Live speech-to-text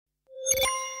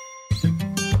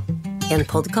En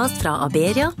podcast fra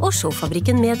Aberia og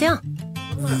Showfabrikken Media.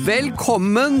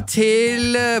 Velkommen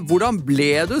til Hvordan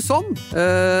ble du sånn?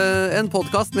 En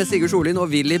podcast med Sigurd Solin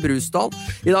og Willy Brusdal.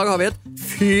 I dag har vi et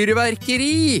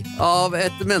fyrverkeri av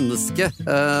et menneske.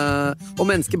 Og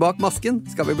mennesket bak masken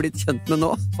skal vi bli kjent med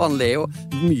nå. For han ler jo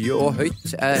mye og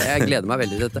høyt. Jeg gleder meg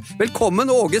veldig til dette.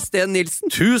 Velkommen, Åge Sten Nilsen.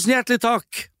 Tusen hjertelig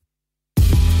takk.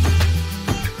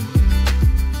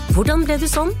 Hvordan ble du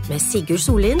sånn? Med Sigurd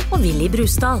Solin og Willy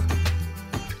Brusdal.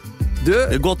 Du,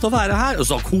 godt å være her, og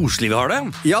så koselig vi har det.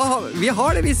 ja, vi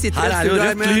har det. Vi sitter Her er jo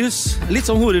rødt lys, litt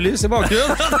sånn horelys i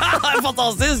bakgrunnen. Det er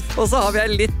fantastisk. Og så har vi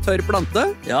en litt tørr plante.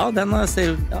 Ja, den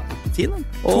ser fin.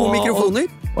 To mikrofoner.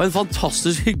 Og en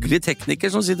fantastisk hyggelig tekniker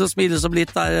som sitter og smiler så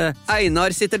blitt der.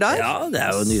 Einar sitter der. Ja, det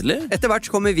er jo nydelig. Etter hvert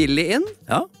så kommer Willy inn.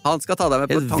 Ja. Han skal ta deg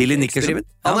med på et Willy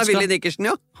tankeeksperiment. Han er Willy Nickersen,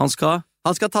 ja.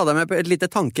 Han skal ta deg med på et lite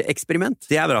tankeeksperiment.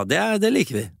 Det er bra, det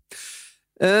liker vi.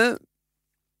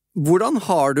 Hvordan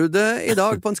har du det i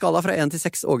dag på en skala fra 1 til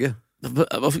 6, Åge?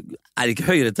 Er det ikke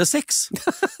høyere til 6?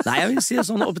 Nei, jeg vil si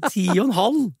sånn opp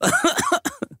 10,5.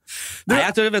 Nei,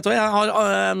 jeg tror, vet du hva, jeg har,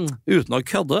 uten å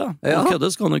kødde, og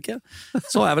kødde skal du ikke,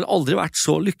 så har jeg vel aldri vært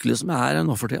så lykkelig som jeg er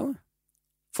nå for tiden.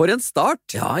 For en start!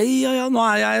 Ja, nå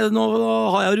har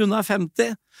jeg rundet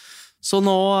 50, så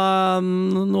nå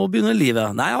begynner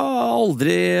livet. Nei, jeg har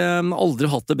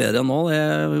aldri hatt det bedre enn nå,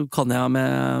 det kan jeg med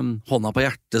hånda på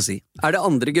hjertet si. Er det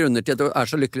andre grunner til at du er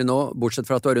så lykkelig nå, bortsett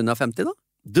fra at du har rundet 50 da?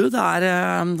 Du, det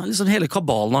er liksom hele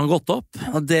kabalen har gått opp.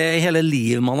 Det hele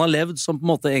livet man har levd, som på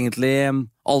en måte egentlig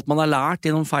alt man har lært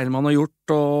gjennom feil man har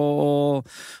gjort,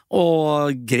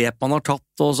 og grep man har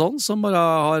tatt og sånn, som bare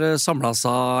har samlet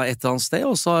seg et eller annet sted,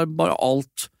 og så har bare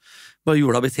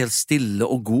jorda blitt helt stille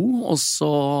og god, og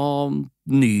så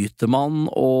nyter man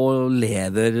og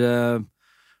lever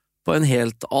på en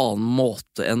helt annen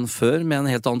måte enn før, med en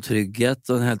helt annen trygghet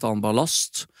og en helt annen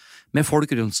ballast, med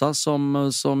folk rundt seg som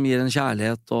gir en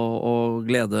kjærlighet og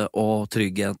glede og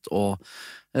trygghet og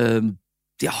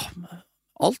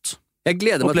alt. Jeg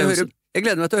gleder meg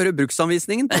til å høre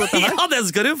bruksanvisningen på dette her. Ja, den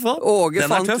skal du få! Åge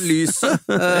fant lyset.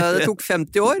 Det tok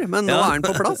 50 år, men nå er den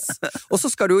på plass. Og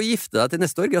så skal du jo gifte deg til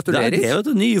neste år. Gratulerer. Det er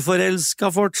jo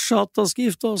nyforelsket fortsatt og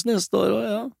skal gifte oss neste år.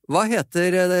 Ja. Hva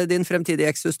heter din fremtidige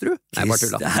ekshustru? Nei, bare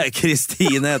tulla.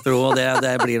 Kristine heter hun, og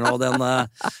det blir nå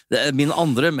min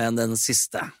andre, men den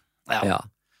siste. Ja.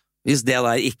 Hvis det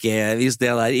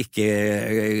der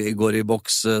ikke går i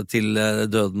boks til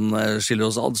døden skiller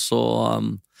oss ad, så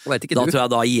da tror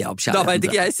jeg da gir jeg opp kjærligheten. Da vet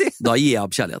ikke jeg, si. Da gir jeg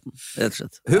opp kjærligheten, rett og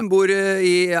slett. Hun bor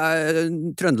i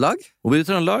Trøndelag? Hun bor i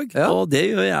Trøndelag, og det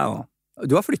gjør jeg også.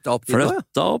 Du har flyttet opp dit da, ja?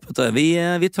 Flyttet opp, vet du.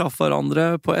 Vi traff hverandre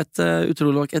på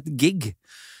utrolig nok et gig.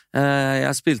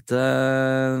 Jeg spilte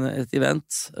et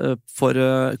event for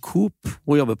Coop,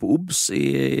 hun jobber på OBS i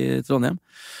Trondheim.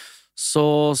 Så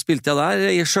spilte jeg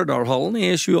der i Stjørdalhallen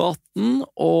i 2018,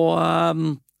 og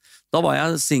da var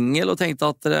jeg single og tenkte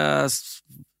at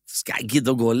skal jeg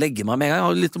gidde å gå og legge meg med en gang? Det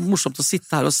var litt morsomt å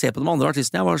sitte her og se på de andre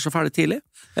artistene, jeg var så ferdig tidlig.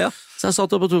 Ja. Så jeg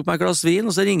satt opp og tok meg et glass vin,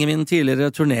 og så ringer min tidligere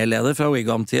turnéleder fra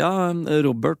Wigwam-tida,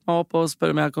 Robert, meg opp og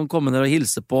spør om jeg kan komme ned og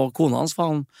hilse på kona hans,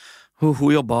 for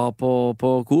hun jobbet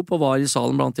på Coop og var i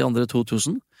salen blant de andre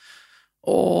 2000.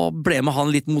 Og ble med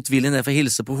han litt motvillig ned for å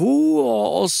hilse på henne,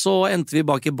 og så endte vi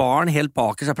bak i baren, helt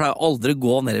baker, så jeg pleier aldri å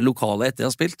gå ned i lokalet etter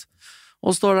jeg har spilt.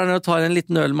 Og står der nede og tar en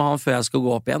liten øl med han før jeg skal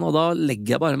gå opp igjen, og da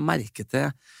legger jeg bare merke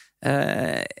til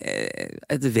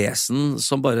et vesen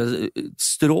som bare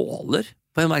stråler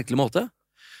på en merkelig måte.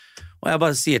 Og jeg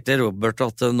bare sier til Robert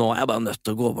at nå er jeg bare nødt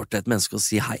til å gå bort til et menneske og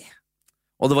si hei.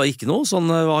 Og det var ikke noe sånn,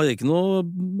 det var ikke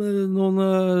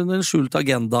noen skjult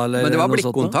agenda eller men det var noe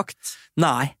blikkontakt?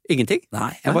 Nei. Ingenting?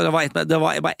 Nei, det var et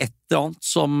eller annet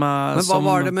som men hva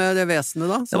var det med det vesenet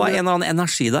da? Det var en eller annen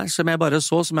energi der som jeg bare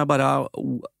så,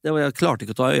 jeg klarte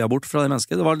ikke å ta øya bort fra det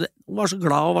mennesket. Hun var så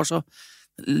glad og var så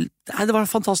det var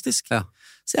fantastisk. Ja.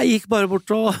 Så jeg gikk bare bort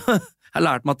og jeg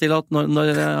lærte meg til at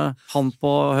når han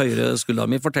på høyre skulda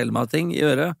mi forteller meg ting i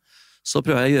øret, så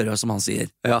prøver jeg å gjøre som han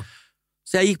sier. Ja.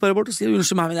 Så jeg gikk bare bort og sier,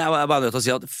 unnskyld meg, men jeg er bare nødt til å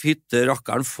si at fytte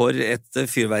rakkeren for et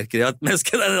fyrverkeri av et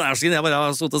menneske, den der siden. Jeg bare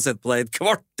har stått og sett på deg i et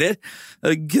kvarter.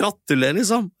 Gratulerer,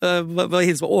 liksom. Bare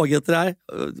hilse på Åge etter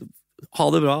deg. Ha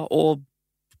det bra. Og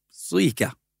så gikk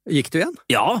jeg. Gikk du igjen?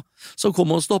 Ja, så kom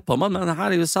og stoppet meg, men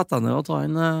her er jo sett deg ned og ta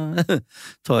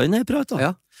en prat da. Ja.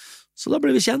 Så da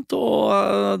ble vi kjent,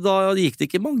 og da gikk det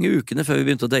ikke mange ukene før vi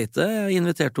begynte å date. Jeg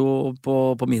inviterte henne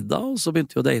på middag, og så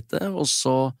begynte vi å date, og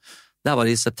så, det var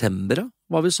i september,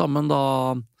 var vi sammen da,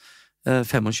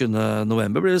 25.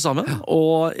 november ble vi sammen,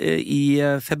 og i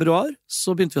februar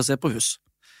så begynte vi å se på hus.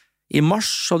 I mars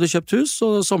hadde vi kjøpt hus,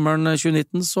 og sommeren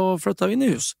 2019 så flyttet vi inn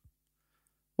i hus.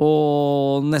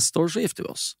 Og neste år så gifter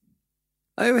vi oss.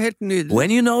 Det er jo helt nydelig. When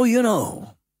you know, you know.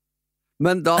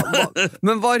 Men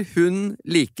var hun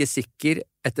like sikker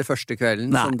etter første kvelden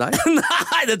som deg?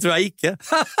 Nei, det tror jeg ikke.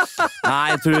 Nei,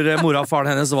 jeg tror mora og faren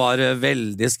hennes var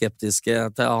veldig skeptiske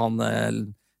til han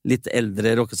litt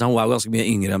eldre rockestjerne. Hun er jo ganske mye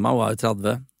yngre enn meg, hun er jo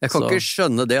 30. Jeg kan ikke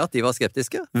skjønne det at de var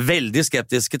skeptiske. Veldig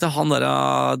skeptiske til han der.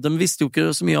 De visste jo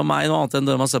ikke så mye om meg, noe annet enn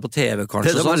det man ser på TV,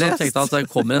 kanskje. Så jeg tenkte at det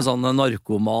kommer en sånn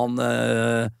narkoman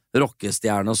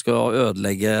rockestjerne og skal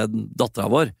ødelegge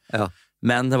datteren vår. Ja.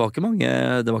 Men det var ikke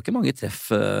mange treff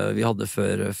vi hadde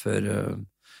før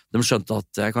de skjønte at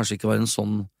jeg kanskje ikke var en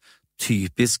sånn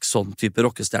type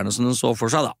rockestjerne som den så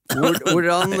for seg, da.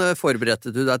 Hvordan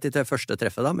forberedte du deg til det første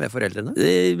treffet da, med foreldrene?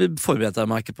 Det forberedte jeg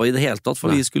meg ikke på i det hele tatt,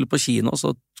 for vi skulle på kino,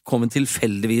 så kom vi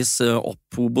tilfeldigvis opp,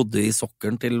 hun bodde i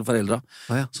sokkeren til foreldra,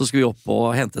 så skulle vi opp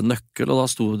og hente en nøkkel, og da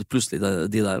stod plutselig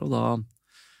de der, og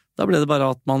da ble det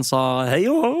bare at man sa hei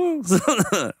og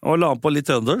og la på litt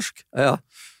trøndersk. Ja.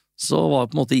 Så var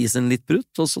på en måte isen litt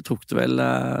brutt, og så tok det vel,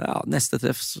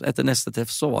 etter neste treff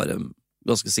så var det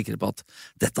ganske sikre på at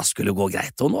dette skulle gå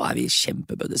greit, og nå er vi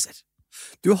kjempebøddiser.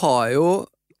 Du har jo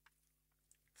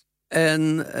er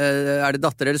det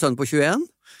datter eller sønn på 21?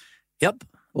 Ja,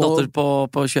 datter på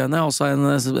 21, og så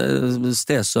en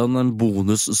stesønn, en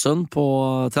bonussønn på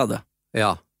 30.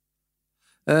 Ja.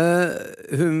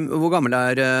 Hvor gammel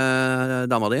er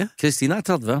dama di? Kristine er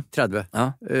 30. 30. Ja.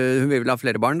 Hun vil vel ha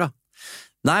flere barn da?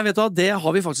 Nei, vet du hva, det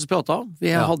har vi faktisk pratet om. Vi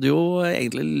hadde jo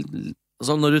egentlig...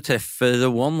 Altså, når du treffer The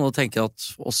One og tenker at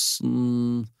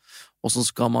hvordan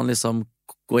skal man liksom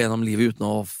gå gjennom livet uten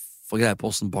å få greie på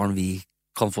hvordan barn vi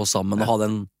kan få sammen og ha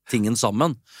den tingen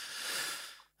sammen.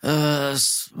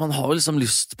 Man har jo liksom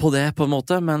lyst på det på en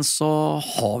måte, men så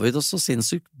har vi det så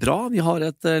sinnssykt bra. Vi har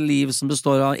et liv som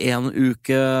består av 1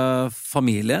 uke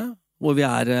familie, hvor vi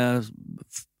er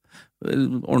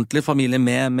ordentlig familie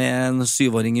med en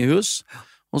 7-åring i hus.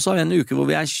 Og så har vi en uke hvor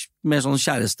vi er mer sånn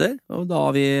kjærester, og da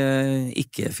har vi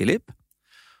ikke Philip.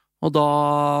 Og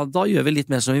da gjør vi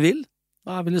litt mer som vi vil.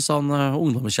 Da er vi litt sånn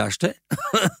ungdomskjærester.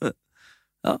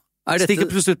 Ja. Stikker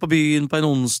plutselig ut på byen på en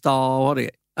onsdag og har det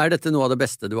gøy. Er dette noe av det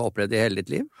beste du har opplevd i hele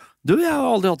ditt liv? Du, jeg har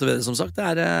aldri hatt det bedre, som sagt.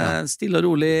 Det er stille og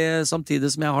rolig,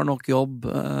 samtidig som jeg har nok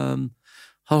jobb.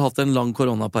 Har hatt en lang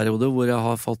koronaperiode hvor jeg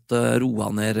har fått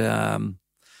roa ned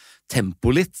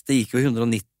tempo litt. Det gikk jo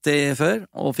 190 før,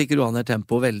 og fikk roa ned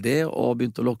tempo veldig, og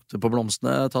begynte å lukte på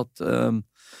blomstene, tatt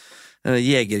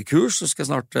jegerkurs, så skal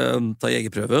jeg snart ta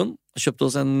jegerprøven. Kjøpte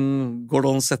oss en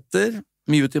Hvordan, sånn,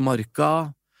 mye ut i marka,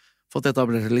 fått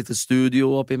etablert et lite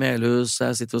studio oppe i Melhus,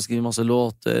 jeg sitter og skriver masse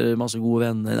låter, masse gode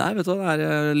venner. Nei, vet du,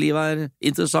 livet er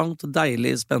interessant,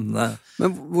 deilig, spennende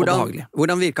og behagelig.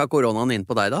 Hvordan virket koronaen inn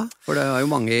på deg da? For det er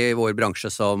jo mange i vår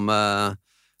bransje som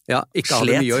ikke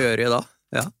hadde mye å gjøre i dag.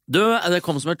 Ja. Du, det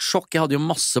kom som et sjokk. Jeg hadde jo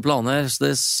masse planer, så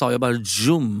det sa jo bare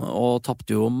zoom, og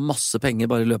tappte jo masse penger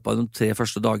bare i løpet av de 3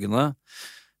 første dagene.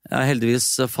 Jeg er heldigvis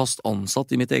fast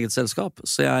ansatt i mitt eget selskap,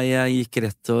 så jeg gikk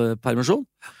rett til permisjon,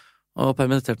 og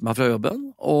permitterte meg fra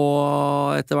jobben,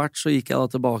 og etter hvert så gikk jeg da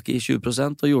tilbake i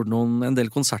 20% og gjorde en del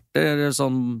konserter,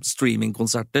 sånn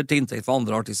streamingkonserter til inntekt for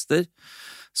andre artister,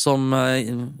 som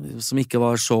ikke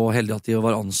var så heldige at de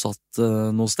var ansatt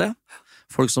noe sted.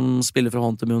 Folk som spiller fra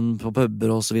hånd til munn på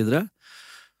puber og så videre.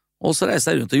 Og så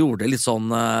reiste jeg rundt og gjorde det litt sånn,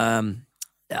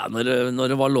 når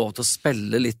det var lov til å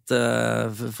spille litt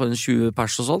for en 20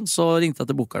 pers og sånn, så ringte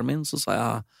jeg til bookeren min, så sa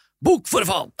jeg, bok for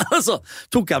faen! Så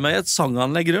tok jeg med et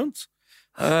sanganlegg rundt,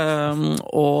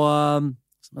 og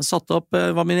jeg satte opp,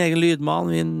 var min egen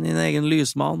lydmann, min egen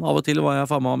lysmann, av og til var jeg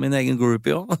faen meg min egen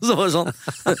groupie også, så var det sånn,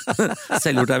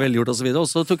 selvgjort er velgjort og så videre,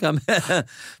 og så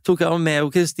tok jeg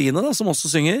med Kristine da, som også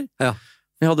synger. Ja.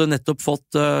 Vi hadde nettopp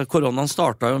fått, koronaen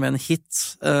startet jo med en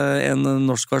hit, en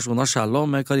norsk versjon av Shallow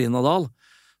med Karina Dahl,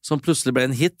 som plutselig ble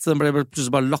en hit, den ble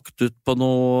plutselig bare lagt ut på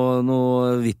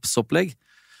noe Vips-opplegg,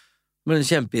 men en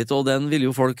kjempehit, og den ville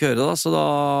jo folk høre da, så da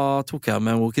tok jeg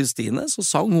med Kristine, så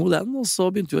sang hun den, og så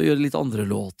begynte vi å gjøre litt andre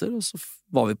låter, og så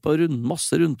var vi på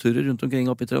masse rundturer rundt omkring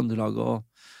oppe i Trøndelag og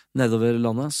nedover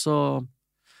landet, så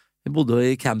vi bodde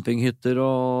i campinghytter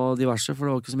og diverse, for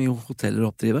det var ikke så mye hoteller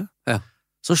å oppdrive. Ja.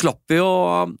 Så slapp vi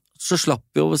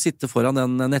å sitte foran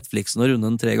den Netflixen og runde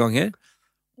den 3 ganger,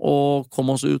 og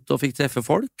kom oss ut og fikk treffe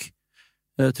folk,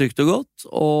 trygt og godt,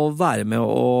 og være med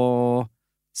å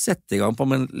sette i gang på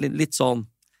litt sånn,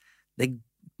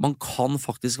 man kan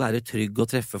faktisk være trygg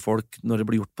og treffe folk når det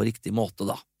blir gjort på riktig måte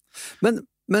da. Men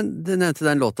du nevnte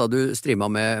den låta du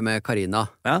streamet med Karina.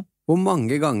 Ja? Hvor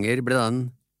mange ganger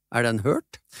er den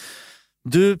hørt?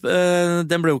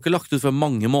 Den ble jo ikke lagt ut før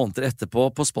mange måneder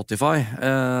etterpå på Spotify,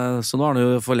 så nå har den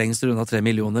jo for lengst rundt 3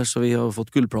 millioner, så vi har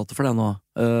fått gullplate for det nå.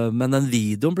 Men den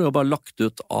videoen ble jo bare lagt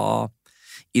ut av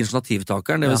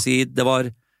initiativtakeren, det vil si, det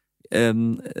var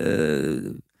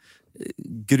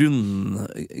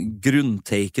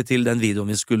grunntake til den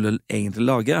videoen vi skulle egentlig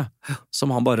lage,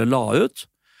 som han bare la ut.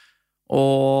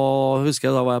 Og husker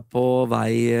jeg da var jeg på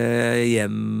vei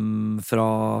hjem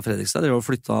fra Fredrikstad, det var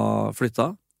flytta,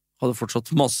 hadde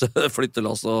fortsatt masse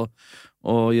flyttelass å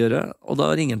gjøre, og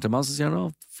da ringer han til meg og så sier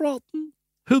han, Flaten,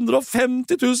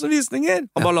 150 000 visninger!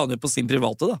 Han bare la den ut på sin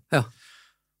private da. Ja.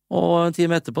 Og en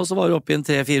time etterpå så var det oppe i en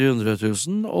 300 000-400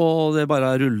 000, og det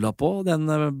bare rullet på. Den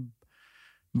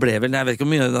ble vel, jeg vet ikke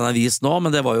hvor mye den er vist nå,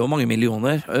 men det var jo mange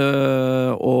millioner,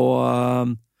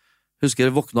 og husker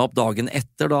jeg våkna opp dagen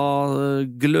etter, da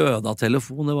gløda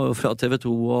telefon, det var jo fra TV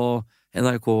 2 og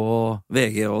NRK og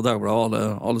VG og Dagbladet,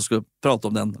 alle skulle prate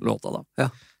om den låta da. Ja.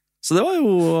 Så det var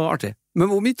jo artig. Men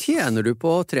hvor mye tjener du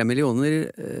på 3 millioner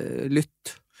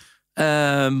lytt?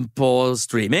 På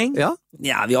streaming? Ja,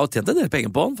 vi har tjent en del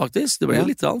penger på den, faktisk. Det ble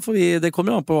litt grann, for det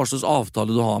kommer jo an på hva slags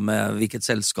avtale du har med hvilket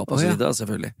selskap og så videre,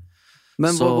 selvfølgelig.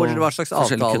 Men hva slags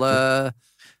avtale?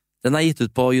 Den er gitt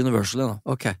ut på Universal, da.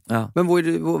 Ok. Ja. Men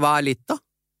hva er litt, da?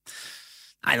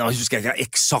 Nei, nå husker jeg ikke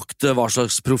eksakt hva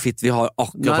slags profitt vi har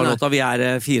akkurat på låta. Vi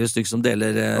er 4 stykker som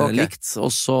deler likt,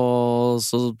 og så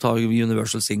tar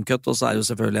Universal sin cut, og så er det jo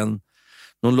selvfølgelig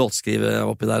noen låtskriver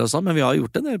oppi der og sånn, men vi har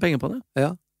gjort en del penger på det.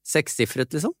 Ja.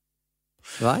 6-siffret, liksom?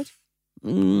 Hver?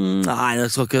 Nei, jeg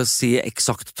skal ikke si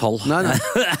eksakt tall. Nei.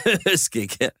 Jeg husker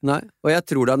ikke. Nei, og jeg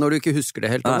tror da når du ikke husker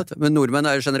det helt, men nordmenn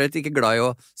er generelt ikke glad i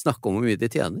å snakke om hvor mye de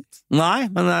tjener. Nei,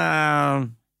 men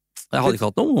jeg hadde ikke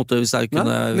hatt noe mot det hvis jeg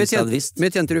hadde visst.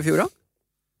 Mye tjente du i fjor da?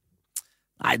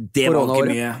 Nei, det var ikke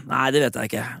mye. Nei, det vet jeg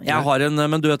ikke.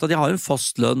 Men du vet at jeg har en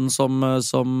fast lønn som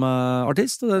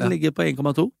artist, og den ligger på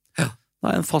 1,2. Ja. Det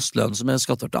er en fast lønn som jeg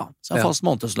skatter da. Så er en fast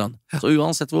månedslønn. Så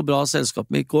uansett hvor bra selskapet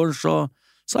mitt går, så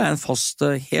er jeg en fast,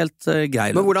 helt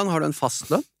grei lønn. Men hvordan har du en fast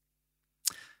lønn?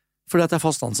 Fordi at jeg er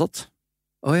fast ansatt.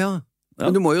 Ja.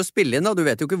 Men du må jo spille inn da, du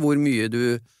vet jo ikke hvor mye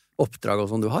oppdrag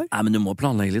og sånn du har. Nei, men du må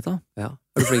planlegge litt da. Ja.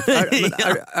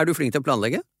 Er du flink til å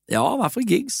planlegge? Ja, i hvert fall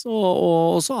gigs,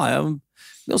 og så er jeg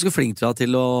ganske flink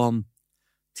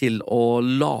til å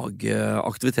lage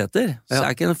aktiviteter. Så jeg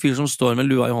er ikke en fyr som står med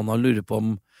lua i hånda og lurer på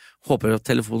om håper at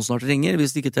telefonen snart ringer.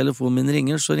 Hvis ikke telefonen min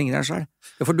ringer, så ringer jeg selv.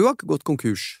 Ja, for du har ikke gått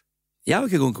konkurs. Jeg har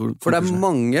ikke gått konkurs. For det er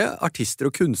mange artister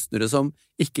og kunstnere som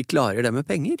ikke klarer det med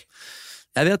penger.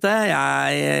 Jeg vet det.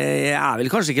 Jeg er vel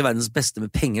kanskje ikke verdens beste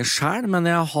med penger selv, men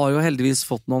jeg har jo heldigvis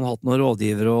hatt noen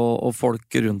rådgivere og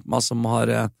folk rundt meg som har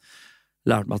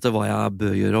lært meg til hva jeg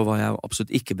bør gjøre og hva jeg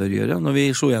absolutt ikke bør gjøre. Når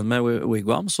vi slo igjen med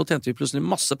Wigwam, så tjente vi plutselig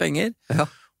masse penger. Ja.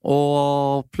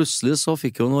 Og plutselig så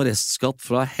fikk jeg jo noe restskatt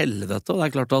fra helvete, og det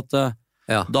er klart at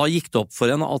da gikk det opp for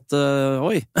en at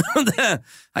oi, det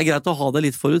er greit å ha det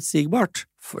litt forutsigbart.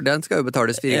 For den skal jo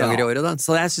betales 4 ganger i året, den.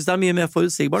 Så jeg synes det er mye mer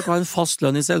forutsigbart å ha en fast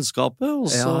lønn i selskapet,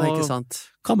 og så ikke sant.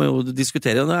 Kan man jo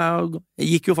diskutere.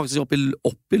 Jeg gikk jo faktisk opp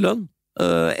i lønn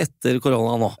etter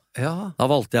korona nå. Ja. Da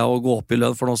valgte jeg å gå opp i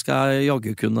lønn, for nå skal jeg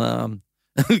jaggu kunne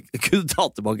ta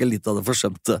tilbake litt av det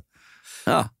forsømte.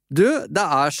 Ja. Du, det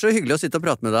er så hyggelig å sitte og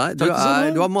prate med deg. Du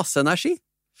har masse energi.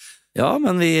 Ja,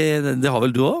 men det har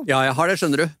vel du også? Ja, jeg har det,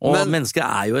 skjønner du. Og mennesker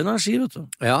er jo energi, vet du.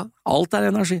 Ja. Alt er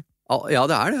energi. Ja,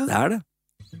 det er det. Det er det.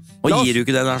 Og gir du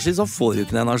ikke det energi, så får du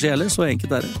ikke det energi heller. Så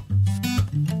enkelt er det.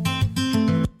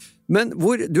 Men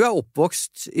du er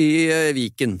oppvokst i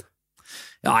Viken.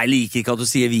 Ja, jeg liker ikke at du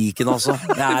sier Viken, altså.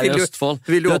 Det er i Østfold.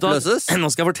 Vil du oppløses? Nå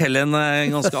skal jeg fortelle en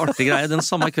ganske artig greie. Den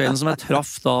samme kvelden som jeg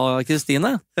traff da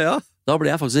Kristine, da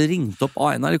ble jeg faktisk ringt opp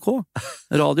av NRK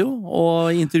radio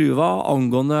og intervjuet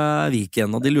angående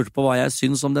Viken, og de lurte på hva jeg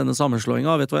syns om denne sammenslåingen.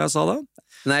 Vet du hva jeg sa da?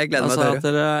 Nei, jeg gleder meg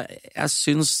til det. Jeg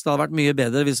syns det hadde vært mye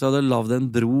bedre hvis vi hadde lavet en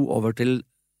bro over til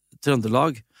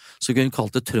Trøndelag, så kunne vi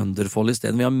kalt det Trønderfold i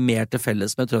stedet. Vi har mer til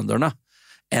felles med trønderne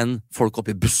enn folk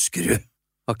oppe i Buskerud.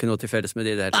 Har ikke noe til felles med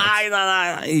de der. Nei,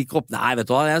 vet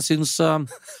du hva, jeg syns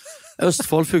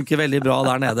Østfold funker veldig bra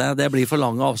der nede. Det blir for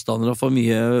lange avstander og for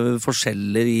mye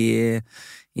forskjeller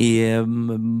i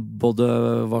både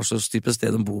hva slags type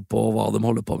sted de bor på og hva de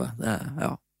holder på med.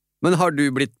 Men har du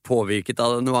blitt påvirket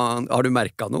av noe? Har du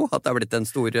merket noe? At det har blitt en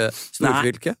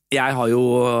storfylke? Nei, jeg har jo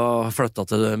flyttet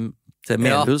til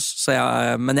Melhus,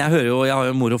 men jeg hører jo, jeg har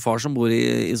jo mor og far som bor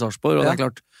i Sarpsborg, og det er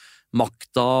klart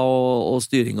makta og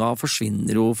styringa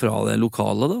forsvinner jo fra det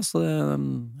lokale da, så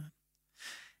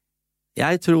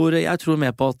jeg tror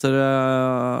med på at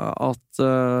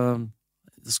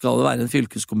skal det være en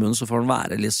fylkeskommune, så får den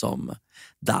være liksom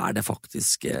der det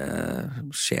faktisk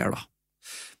skjer da.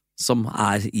 som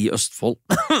i Østfold.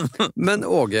 Men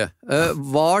Åge,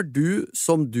 var du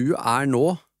som du nå,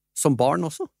 som barn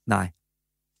også? Nei.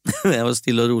 Jeg var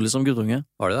stille og rolig som guttunge.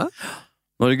 Var det det?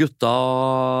 Når gutta,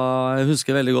 jeg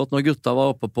husker veldig godt, når gutta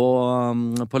var oppe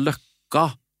på Løkka,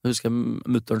 jeg husker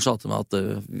mutteren sa til meg at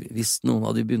hvis noen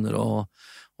av de begynner å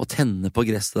tenne på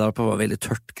gresset der, på veldig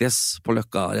tørt gress på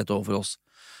Løkka rett overfor oss,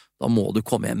 da må du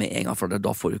komme hjem med en gang, for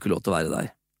da får du ikke lov til å være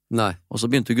der. Nei. Og så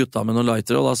begynte gutta med noen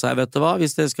lighter, og da sa jeg, vet du hva,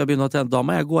 hvis dere skal begynne å tenne, da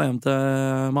må jeg gå hjem til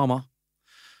mamma.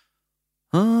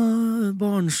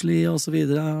 Barnslig, og så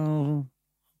videre,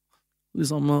 og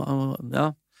liksom,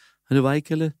 ja, du veik,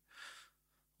 eller?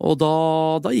 Og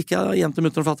da gikk jeg hjem til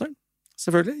mutteren og fatteren,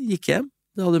 selvfølgelig, gikk hjem,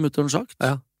 det hadde mutteren sagt.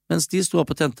 Ja. Mens de sto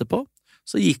opp og tente på,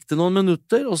 så gikk det noen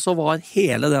minutter, og så var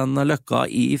hele den Løkka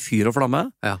i fyr og flamme.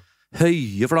 Ja.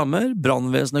 Høye flammer,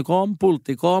 brannvesenet kom,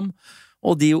 politi kom,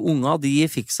 og de unga, de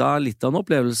fikk seg litt av en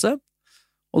opplevelse.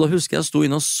 Og da husker jeg sto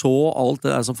inn og så alt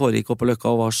det der som foregikk oppe på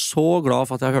Løkka, og var så glad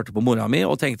for at jeg hørte på mora mi,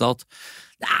 og tenkte at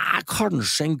det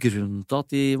kanskje en grunn til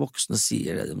at de voksne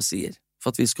sier det de sier,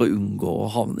 for at vi skal unngå å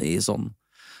havne i sånn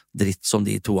dritt som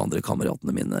de 2 andre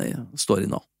kameratene mine står i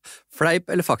nå.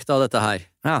 Fleip eller fakta av dette her?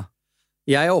 Ja.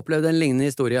 Jeg har opplevd en lignende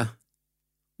historie.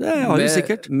 Det har du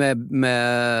sikkert. Med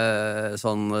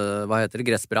sånn, hva heter det,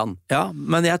 gressbrann. Ja,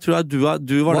 men jeg tror at du var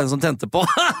den som tente på.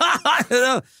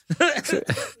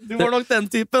 Du var nok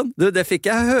den typen. Du, det fikk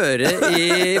jeg høre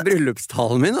i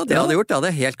bryllupstalen min, at jeg hadde gjort, det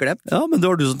hadde jeg helt glemt. Ja, men det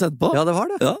var du som tente på. Ja, det var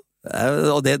det. Ja.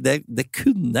 Og det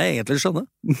kunne jeg egentlig skjønne.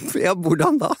 Ja,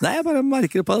 hvordan da? Nei, jeg bare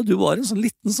merker det på deg. Du var en sånn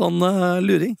liten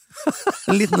luring.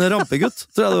 En liten rampegutt,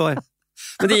 tror jeg du var.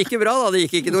 Men det gikk jo bra da, det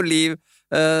gikk ikke noe liv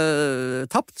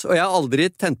tapt, og jeg har aldri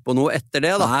tent på noe etter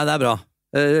det da. Nei, det er bra.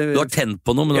 Du har tent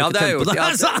på noe, men du har ikke tent på det.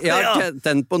 Jeg har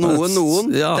tent på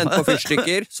noen, tent på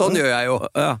fyrstikker, sånn gjør jeg jo.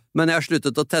 Ja. Men jeg har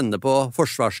sluttet å tenne på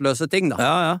forsvarsløse ting da.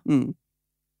 Ja.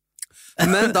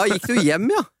 Men da gikk du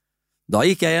hjem, ja? Da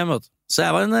gikk jeg hjem, vet du. Så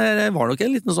jeg var nok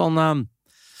en liten sånn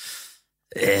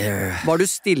Var du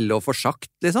stille og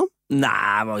forsagt, liksom? Nei,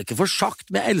 jeg var ikke forsagt,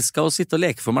 men jeg elsket å sitte og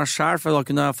leke for meg selv, for da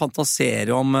kunne jeg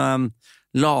fantasere om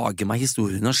lage meg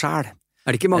historiene selv.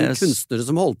 Er det ikke mange kunstnere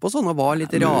som holdt på sånn og var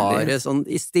litt rare, sånn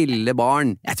i stille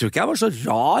barn? Jeg tror ikke jeg var så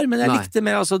rar, men jeg likte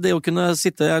mer altså, det å kunne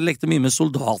sitte, jeg lekte mye med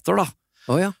soldater da.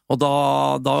 Ja. Og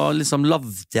da liksom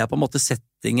lavde jeg på en måte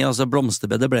settinger, altså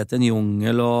blomsterbedet ble til en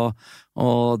jungel,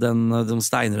 og de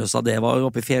steinrøsa, det var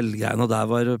oppe i fjellgreiene, og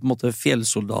der var på en måte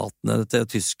fjellsoldatene til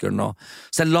tyskerne,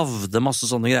 så jeg lavde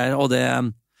masse sånne greier, og det er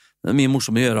mye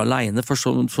morsomt å gjøre alene, for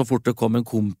så fort det kom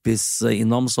en kompis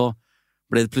innom, så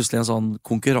ble det plutselig en sånn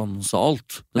konkurranse og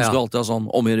alt. De skulle alltid ha sånn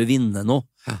omgjøre vinne noe.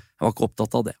 Jeg var ikke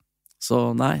opptatt av det.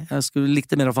 Så nei, jeg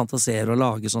likte mer å fantasere og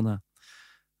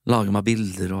lage meg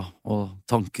bilder og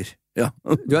tanker. Ja.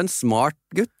 Du er en smart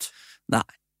gutt. Nei.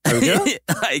 Er du ikke det?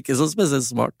 Nei, ikke så spesielt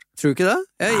smart. Tror du ikke det?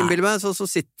 Jeg innbiller meg så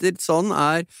sitter sånn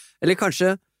eller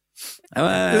kanskje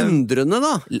undrende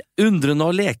da. Undrende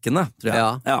og lekende, tror jeg.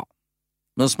 Ja.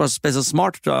 Men spesielt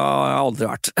smart tror jeg har aldri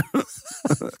vært.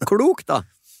 Klok da?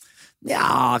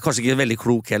 Ja, kanskje ikke veldig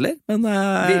klok heller,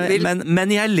 men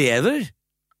jeg lever.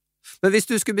 Men hvis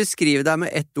du skulle beskrive deg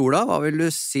med ett ord da, hva vil du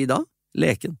si da?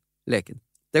 Leken.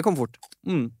 Det kom fort.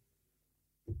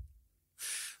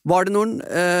 Var det noen,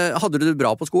 hadde du det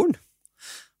bra på skolen?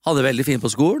 Hadde veldig fint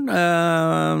på skolen,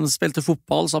 spilte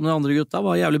fotball sammen med andre gutta,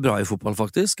 var jævlig bra i fotball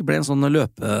faktisk, ble en sånn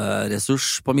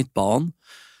løperessurs på midtbanen,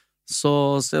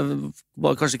 så jeg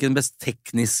var kanskje ikke den best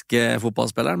tekniske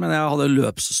fotballspilleren, men jeg hadde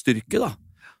løpsstyrke da,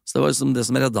 så det var liksom det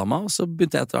som redda meg, og så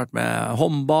begynte jeg etter hvert med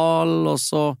håndball, og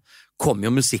så kom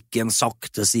jo musikken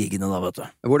sakte sigende da, vet du.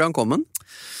 Hvordan kom den?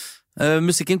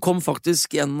 Musikken kom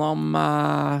faktisk gjennom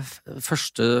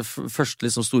første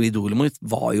liksom store idolet mitt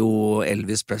var jo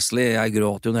Elvis Presley. Jeg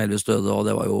gråt jo når Elvis døde, og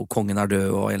det var jo Kongen er død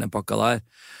og hele den pakka der.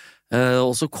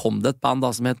 Og så kom det et band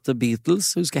da som het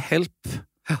Beatles, jeg husker Help.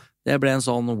 Det ble en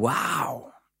sånn wow.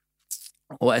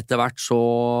 Og etter hvert så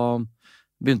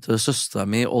begynte søstera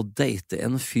mi å date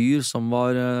en fyr som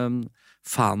var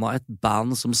fan av et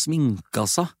band som sminka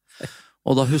seg.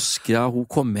 Og da husker jeg hun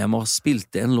kom hjem og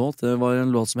spilte en låt. Det var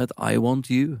en låt som het I Want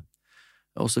You.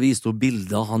 Og så viste hun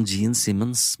bildet av han Gene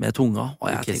Simmons med tunga, og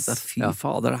jeg tenkte, fy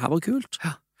fader, det her var kult.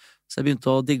 Så jeg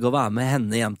begynte å digge å være med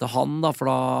henne hjem til han da,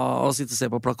 for da å sitte og se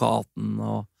på plakaten,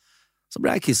 og så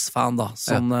ble jeg Kiss-fan da.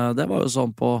 Sånn, det var jo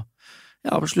sånn på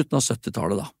slutten av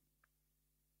 70-tallet da.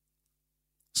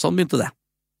 Sånn begynte det.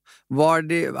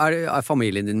 Er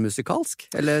familien din musikalsk?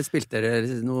 Eller spilte dere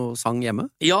noe sang hjemme?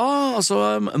 Ja,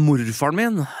 altså, morfaren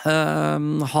min,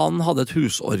 han hadde et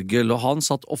husorgel, og han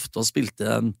satt ofte og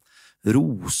spilte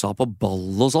Rosa på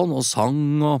ball og sånn, og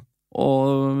sang,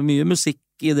 og mye musikk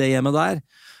i det hjemmet der.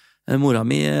 Mora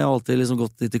mi har alltid liksom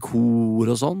gått litt i kor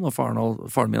og sånn, og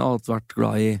faren min har alltid vært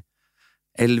glad i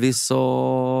Elvis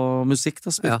og musikk, da,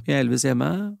 spilte mye Elvis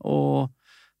hjemme, og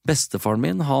bestefaren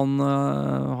min, han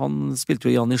spilte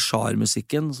jo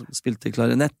Janitsjar-musikken, spilte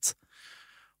klarinett,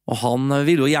 og han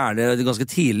ville jo gjerne ganske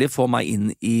tidlig få meg inn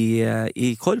i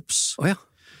korps.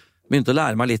 Begynte å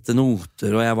lære meg litt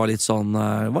noter, og jeg var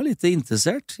litt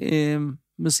interessert i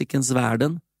musikkens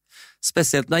verden.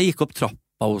 Spesielt når jeg gikk opp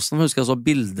trappa hos den, husker jeg så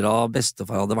bilder av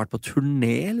bestefar hadde vært på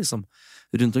turné, liksom,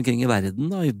 rundt omkring i verden,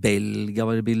 da. I Belgia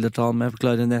var det bilder av med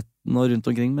klarinetten, og rundt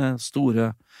omkring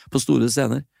på store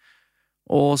scener.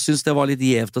 Og syntes det var litt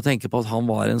gjevt å tenke på at han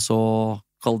var en så,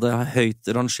 kall det, høyt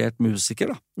rangert musiker,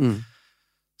 da.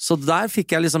 Så der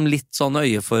fikk jeg liksom litt sånn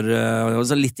øye for,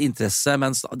 litt interesse,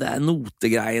 mens det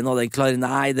notegreien og den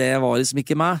nei, det var liksom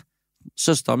ikke meg.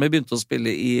 Søsteren min begynte å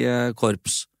spille i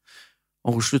korps,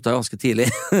 og hun slutta ganske tidlig.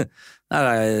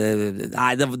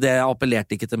 Nei, det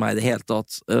appellerte ikke til meg i det hele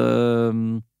tatt.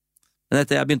 Men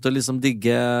etter jeg begynte å liksom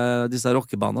digge disse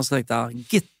rockebandene, så tenkte jeg,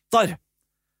 gitar!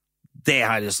 Det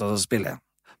har jeg lyst til å spille.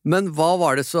 Men hva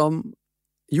var det som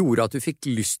gjorde at du fikk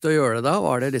lyst til å gjøre det da?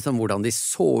 Var det liksom hvordan de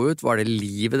så ut? Var det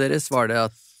livet deres? Var det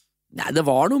at... Nei, det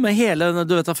var noe med hele,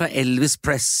 du vet da, fra Elvis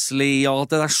Presley og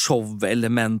alt det der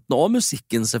show-elementene, og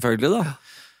musikken selvfølgelig da.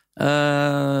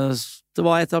 Det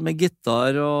var et med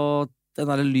gitar og den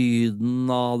der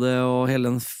lyden av det og hele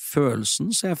den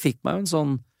følelsen, så jeg fikk meg en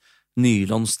sånn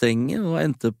nylonstrenge og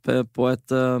endte på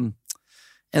et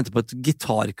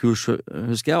gitarkurs,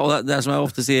 husker jeg, og det som jeg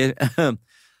ofte sier,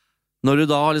 når du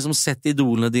da har liksom sett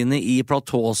idolene dine i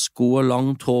platåsko og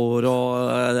langt hår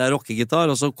og rockegitar,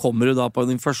 og så kommer du da på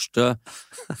din første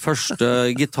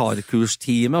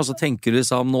gitarkurstime, og så tenker du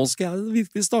liksom, nå skal jeg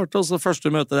virkelig starte, og så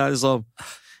første møte er liksom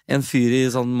en fyr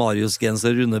i sånn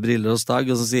Marius-genser, runde briller og stagg,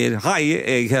 og så sier, hei,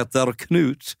 jeg heter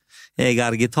Knut, jeg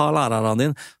gitarlæreren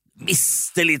din.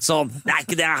 Mister litt sånn, det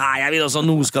ikke det her jeg vil, og så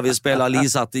nå skal vi spille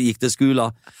Lisa at det gikk til skolen.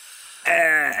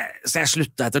 Så jeg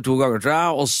sluttet etter 2 ganger, tror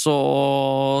jeg, og så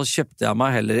kjøpte jeg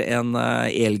meg heller en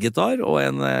elgitar og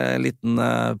en liten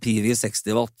Pivi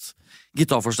 60 watt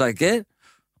gitarforsterker,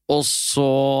 og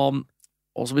så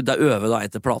begynte jeg å øve da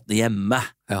etter platene hjemme.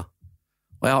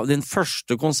 Og den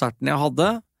første konserten jeg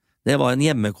hadde, det var en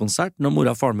hjemmekonsert når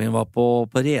mora og faren min var på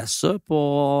Resø,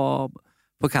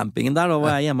 på campingen der, da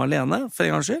var jeg hjemme alene, for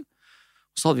en gangs skyld.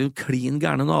 Så hadde vi jo klin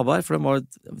gærne naboer, for de var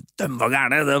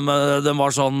gærne, de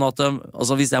var sånn at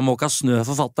altså hvis jeg måka snø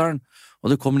for fatteren, og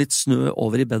det kom litt snø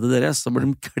over i bedet deres, så ble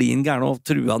de klin gærne og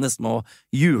trua nesten med å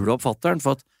jule opp fatteren,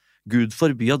 for at Gud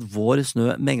forby at vår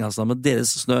snø menget sammen med deres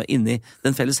snø inni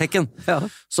den felles hekken.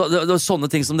 Så det var sånne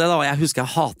ting som det da, og jeg husker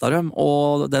jeg hatet dem,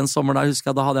 og den sommeren der husker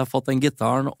jeg, da hadde jeg fått den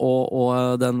gitaren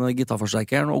og den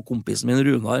gitarforsterkeren, og kompisen min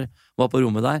Runar var på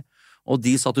rommet der, og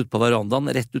de satt ut på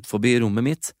verandaen, rett ut forbi rommet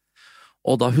mitt,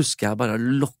 og da husker jeg bare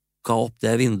lokka opp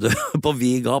det vinduet på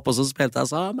vid gap, og så spilte jeg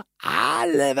sånn,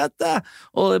 helvete!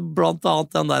 Og blant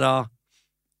annet den der,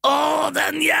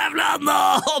 den jævla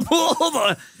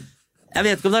naboen! Jeg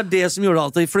vet ikke om det det som gjorde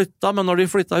at de flytta, men når de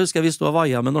flytta, husker jeg vi stod og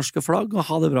vaia med norske flagg, og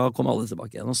ha det bra, kom alle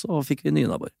tilbake igjen, og så fikk vi nye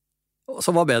naboer.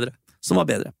 Som var bedre. Som var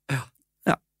bedre. Ja.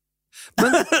 Men,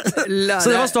 så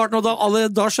det var starten, og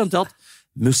da skjønte jeg at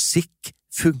musikk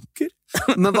funker.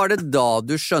 Men var det da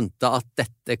du skjønte at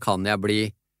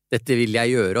dette vil jeg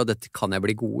gjøre, og dette kan jeg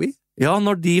bli god i? Ja,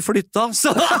 når de flytta, så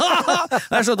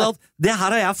jeg skjønte at det her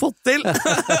har jeg fått til.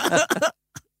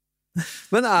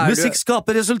 Musikk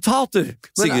skaper resultater,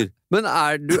 Sigurd. Men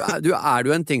er du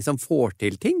en ting som får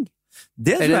til ting?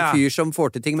 Eller en fyr som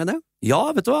får til ting med det?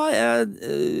 Ja, vet du hva?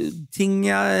 Ting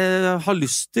jeg har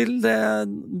lyst til,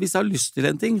 hvis jeg har lyst til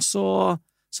en ting, så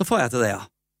får jeg til det, ja.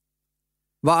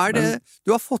 Hva er det du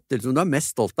har fått til som du er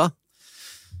mest stolt av?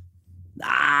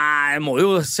 Nei, jeg må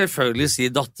jo selvfølgelig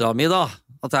si datteren min da,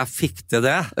 at jeg fikk til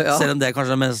det, selv om det er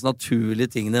kanskje den mest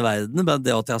naturlige tingen i verden, men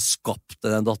det at jeg har skapt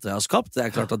den datteren jeg har skapt, det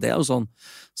er klart at det er jo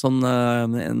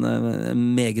en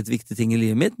meget viktig ting i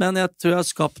livet mitt, men jeg tror jeg har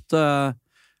skapt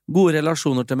gode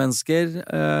relasjoner til mennesker,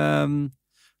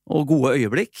 og gode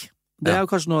øyeblikk. Det er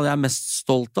jo kanskje noe jeg er mest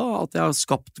stolt av, at jeg har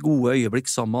skapt gode øyeblikk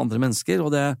sammen med andre mennesker,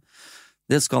 og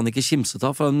det skal han ikke kimse ta,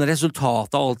 for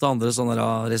resultatet av alt det andre, sånne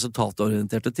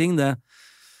resultatorienterte ting,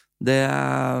 det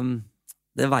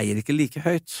veier ikke like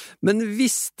høyt. Men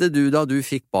visste du da du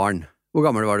fikk barn? Hvor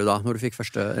gammel var du da, når du fikk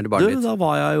første barnet ditt? Da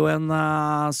var jeg jo en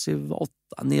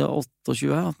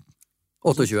 28.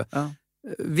 28? Ja.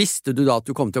 Visste du da at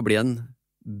du kom til å bli en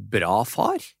bra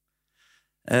far?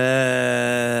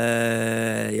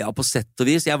 Ja, på sett og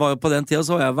vis. Jeg var jo på den tiden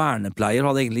så var jeg vernepleier, og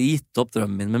hadde egentlig gitt opp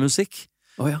drømmen min med musikk.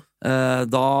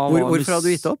 Hvorfor hadde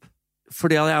du gitt opp?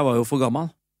 Fordi jeg var jo for gammel.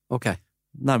 Ok.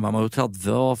 nærmet meg jo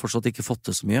 30 og fortsatt ikke fått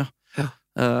til så mye. Ja.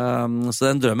 Så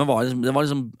den drømmen var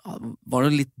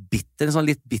noe litt bitter, en sånn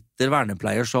litt bitter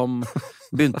vernepleier som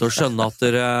begynte å skjønne at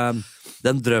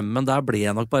den drømmen der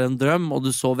ble nok bare en drøm, og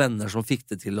du så venner som fikk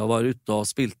det til og var ute og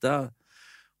spilte,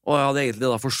 og jeg hadde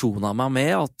egentlig da forsonet meg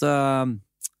med at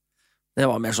det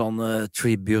var mer sånn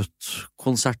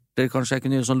tribute-konserter, kanskje jeg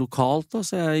kunne gjøre sånn lokalt da,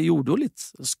 så jeg gjorde jo litt,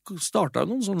 startet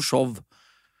noen sånne show,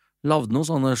 lavde noen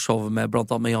sånne show med,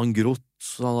 blant annet med Jan Groth,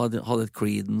 så han hadde et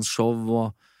Creedence-show,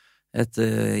 og et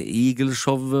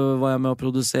Eagle-show var jeg med å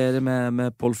produsere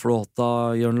med Paul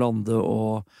Flåta, Jørn Lande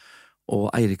og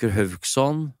Eirikur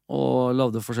Haugsson, og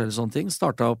lavde forskjellige sånne ting,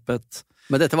 startet opp et...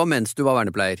 Men dette var mens du var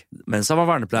vernepleier? Mens jeg var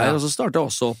vernepleier, og så startet jeg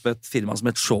også opp et firma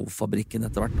som het Showfabrikken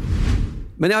etter hvert.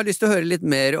 Men jeg har lyst til å høre litt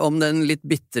mer om den litt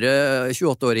bittre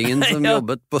 28-åringen som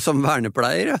jobbet som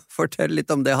vernepleier. Fortell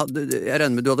litt om det. Jeg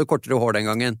regner med du hadde kortere hår den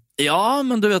gangen. Ja,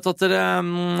 men du vet at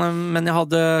men jeg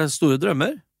hadde store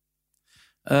drømmer.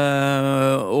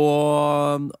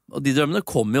 Og de drømmene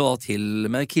kom jo da til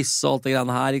med Kiss og alt det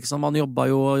greiene her, ikke sant? Man jobbet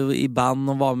jo i band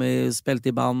og var med, spilte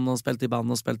i band og spilte i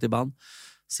band og spilte i band.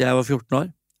 Så jeg var 14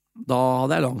 år. Da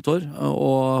hadde jeg langt hår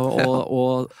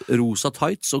og rosa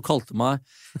tights og kalte meg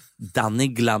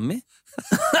Danny Glammy.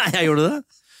 Jeg gjorde det.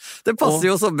 Det passer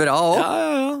jo så bra også.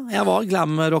 Ja. Jeg var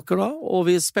glam-rocker da, og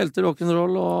vi spilte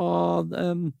rock'n'roll, og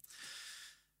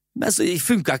men så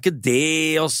funket ikke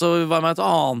det, og så var jeg med et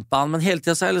annet band, men hele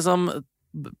tiden så jeg liksom,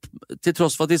 til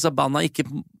tross for at disse bandene ikke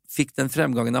fikk den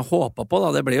fremgangen jeg håpet på,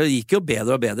 da, gikk jo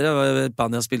bedre og bedre. Det var et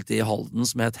band jeg spilte i Halden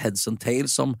som het Heads and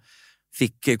Tails, som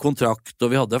fikk kontrakt,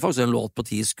 og vi hadde faktisk en låt på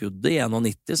 10 skudd i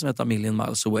 91 som heter A Million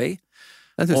Miles Away.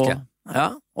 Den husker jeg.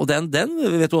 Ja, og den,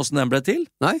 vet du hvordan den ble til?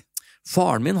 Nei.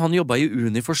 Faren min, han jobbet i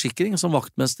Uni Forsikring som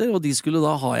vaktmester, og de skulle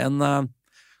da ha en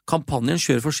kampanje, en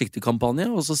kjør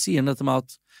forsiktig-kampanje, og så sier han til meg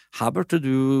at her burde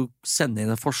du sende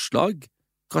inn et forslag,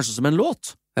 kanskje som en låt.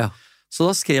 Ja. Så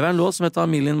da skrev jeg en låt som heter A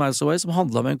Million Miles Away, som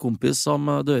handlet med en kompis som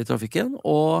døde i trafikken,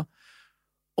 og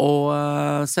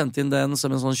sendte inn den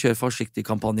som en sånn kjør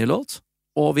forsiktig-kampanjelåt,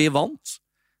 og vi vant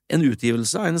en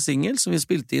utgivelse av en single som vi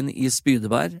spilte inn i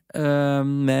Spydeberg,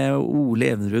 med Ole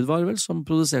Evenrud var det vel, som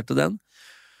produserte den.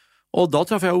 Og da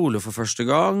traff jeg Ole for første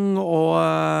gang,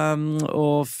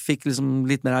 og fikk liksom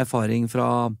litt mer erfaring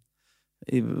fra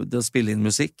det å spille inn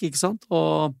musikk, ikke sant?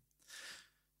 Og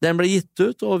den ble gitt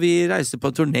ut, og vi reiste på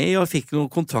en turné, og fikk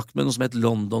noen kontrakt med noe som het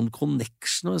London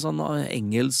Connection, en sånn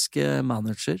engelsk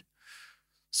manager.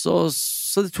 Så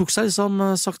det tok seg liksom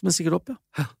sagt, men sikkert opp,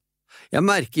 ja. Jeg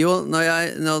merker jo,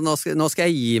 nå skal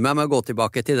jeg gi meg med å gå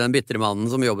tilbake til den bittre mannen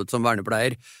som jobbet som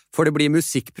vernepleier, for det blir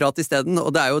musikkprat i stedet,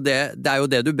 og det er jo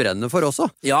det du brenner for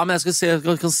også. Ja, men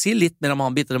jeg kan si litt mer om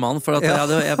han bittre mannen, for at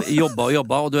jeg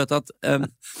jobbet, og du vet at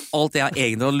alt det jeg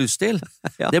egentlig hadde lyst til,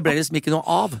 det ble liksom ikke noe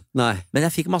av. Nei. Men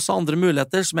jeg fikk masse andre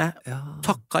muligheter som jeg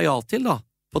takket ja til da,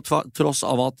 på tross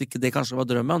av at ikke det kanskje var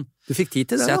drømmen. Du fikk tid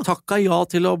til det, så jeg takket ja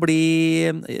til å være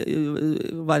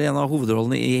en av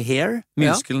hovedrollene i Hair,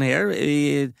 musicalen Hair,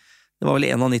 det var vel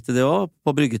 91 det også,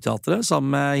 på Bryggeteatret,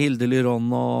 sammen med Hilde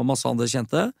Lyron og masse andre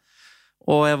kjente,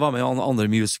 og jeg var med i andre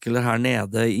musicaler her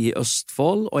nede i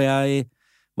Østfold, og jeg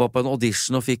var på en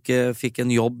audition og fikk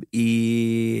en jobb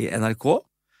i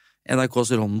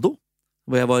NRKs Rondo,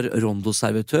 hvor jeg var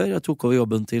Rondo-servitør. Jeg tok over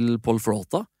jobben til Paul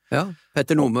Flåta. Ja,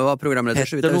 Petter Nome var programleder.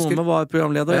 Petter Nome var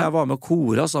programleder, og jeg var med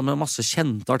kora sammen med masse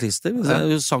kjente artister.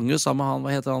 Jeg sang jo sammen med han,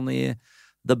 hva heter han i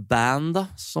The Band da,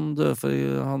 som døde for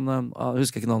jeg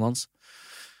husker ikke navnet hans.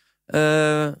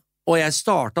 Og jeg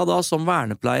startet da som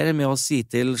vernepleier med å si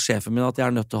til sjefen min at jeg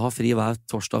er nødt til å ha fri hver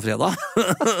torsdag og fredag,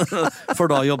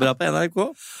 for da jobber jeg på NRK.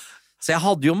 Så jeg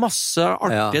hadde jo masse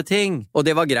artige ting. Og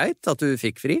det var greit at du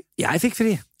fikk fri? Jeg fikk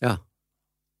fri. Ja.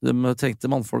 De trengte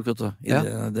mannfolk, vet du, i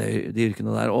de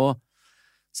yrkene der,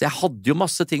 så jeg hadde jo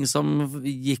masse ting som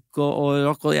gikk og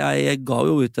rakk, og jeg ga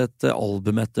jo ut et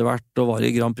album etter hvert, og var i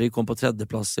Grand Prix, kom på 3.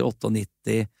 plass i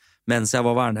 98, mens jeg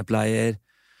var vernepleier,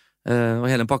 og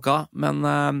hele en pakka, men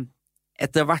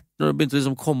etter hvert, når det begynte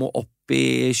liksom å komme opp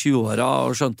i 20-åra,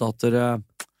 og skjønte at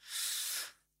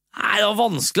nei, det var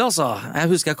vanskelig, altså. Jeg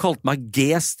husker jeg kalte meg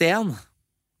Åge Sten.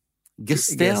 Åge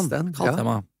Sten kalte jeg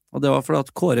meg. Og det var fordi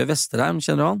at Kåre Vesterheim,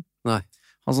 kjenner du han? Nei.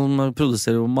 Han som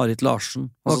produserer jo Marit Larsen,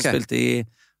 han som spilte i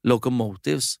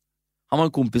Locomotives. Han var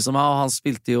en kompis av meg, og han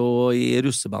spilte jo i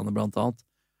russebandet blant annet.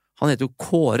 Han heter jo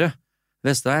Kåre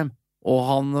Vesterheim, og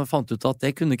han fant ut at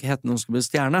det kunne ikke hete noen som skulle bli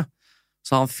stjerne.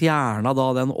 Så han fjernet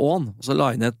da den ån, og så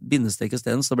la inn et bindestrek i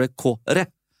stedet, så det ble Kåre.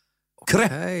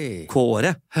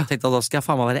 Kåre. Tenkte at da skal jeg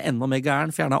faen meg være enda mer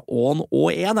gæren, fjernet ån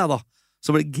og en, jeg da.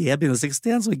 Så ble det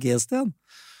G-Sten, så G-Sten.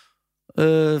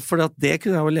 For det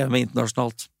kunne jeg jo leve med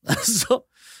internasjonalt.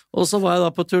 Og så var jeg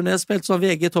da på turné, spilte sånn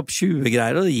VG topp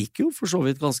 20-greier, og det gikk jo for så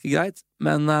vidt ganske greit.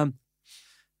 Men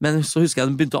så husker jeg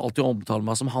de begynte alltid å omtale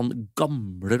meg som han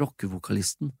gamle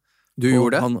rockevokalisten. Du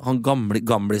gjorde det? Han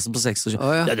gamlisen på 26.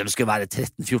 Ja, de skulle være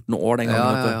 13-14 år den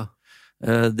gangen.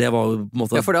 Ja. Det var jo på en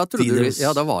måte... Ja, for da trodde du...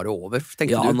 Ja, da var det over,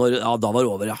 tenkte du? Ja, da var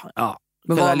det over, ja.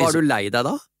 Men var du lei deg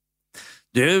da?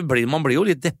 Man blir jo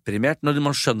litt deprimert når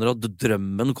man skjønner at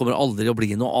drømmen kommer aldri å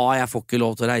bli noe. Jeg får ikke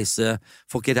lov til å reise,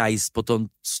 får ikke reist på den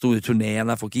store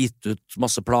turneen, jeg får ikke gitt ut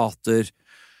masse plater,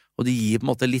 og det gir på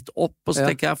en måte litt opp, og så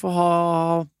tenker jeg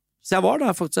Så jeg var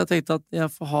der faktisk, jeg tenkte at jeg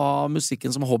får ha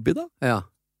musikken som hobby da. Ja.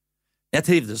 Jeg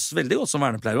trivdes veldig godt som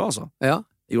vernepleier, altså. Ja,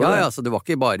 så du var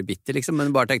ikke bare bitter, liksom,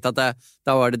 men bare tenkte at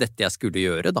da var det dette jeg skulle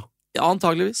gjøre, da. Ja,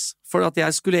 antageligvis. For at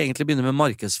jeg skulle egentlig begynne med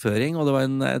markedsføring, og det var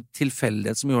en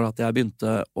tilfeldighet som gjorde at jeg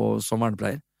begynte som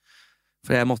vernepleier.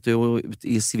 For jeg måtte jo ut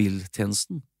i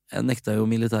siviltjenesten. Jeg nekta jo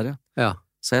militæret. Ja.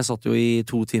 Så jeg satt jo i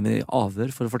 2 timer i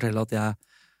avhør for å fortelle at jeg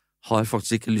har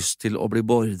faktisk ikke lyst til å bli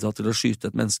beordret til å skyte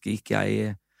et menneske ikke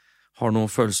jeg har noen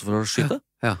følelse for å skyte.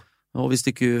 Ja. Og hvis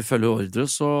de ikke følger ordre,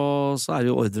 så er det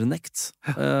jo ordrenekt.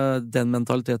 Den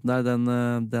mentaliteten der,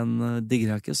 den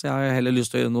digger jeg ikke, så jeg har heller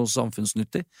lyst til å gjøre noe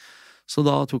samfunnsnyttig. Så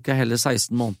da tok jeg heller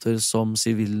 16 måneder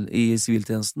i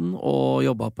siviltjenesten og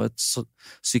jobbet på et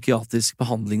psykiatrisk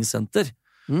behandlingssenter.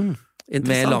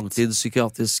 Med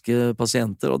langtidspsykiatriske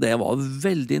pasienter, og det var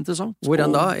veldig interessant.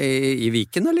 Hvordan da? I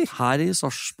Viken, eller? Her i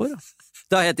Sarpsborg, ja.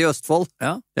 Det heter i Østfold.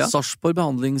 Ja. Sarpsborg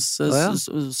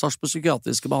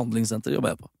psykiatriske behandlingssenter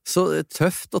jobber jeg på. Så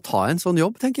tøft å ta en sånn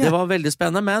jobb, tenker jeg. Det var veldig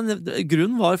spennende, men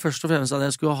grunnen var først og fremst at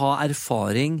jeg skulle ha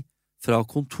erfaring fra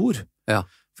kontor. Ja.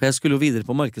 For jeg skulle jo videre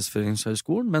på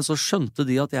markedsføringshøyskolen, men så skjønte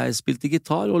de at jeg spilte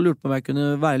gitar og lurte på om jeg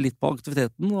kunne være litt på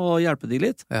aktiviteten og hjelpe de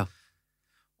litt. Ja.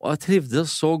 Og jeg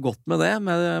trivdes så godt med det,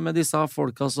 med disse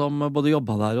folka som både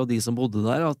jobbet der og de som bodde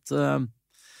der,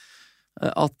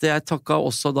 at jeg takket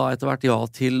også da etter hvert ja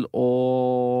til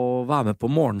å være med på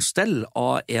morgenstell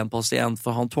av en pasient,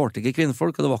 for han tålte ikke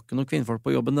kvinnfolk, og det var ikke noen kvinnfolk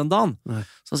på jobben den dagen. Nei.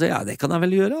 Så jeg sa, det kan jeg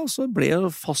vel gjøre, og så ble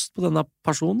jeg fast på denne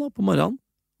personen da, på morgenen.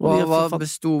 Hva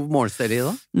bestod morgenstellet i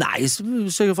da? Nei,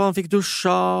 sørget for at han fikk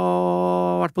dusja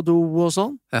og vært på do og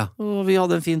sånn. Ja. Og vi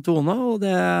hadde en fin tone, og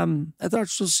etter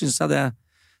hvert så synes jeg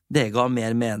det ga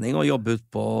mer mening å jobbe ut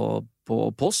på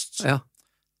post. Ja.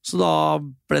 Så da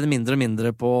ble det mindre og mindre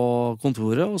på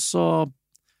kontoret, og så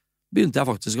begynte jeg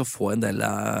faktisk å få en del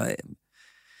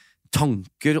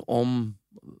tanker om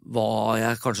hva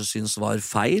jeg kanskje synes var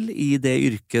feil i det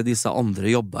yrket disse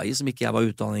andre jobbet i, som ikke jeg var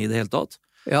utdannet i det hele tatt.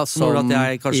 Ja, som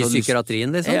i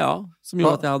psykiatrien, liksom? Ja, som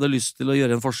gjorde at jeg hadde lyst til å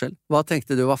gjøre en forskjell. Hva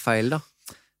tenkte du var feil, da?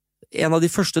 En av de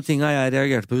første tingene jeg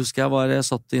reagerte på, husker jeg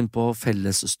satt inn på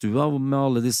fellesstua med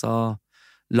alle disse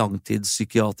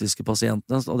langtidspsykiatriske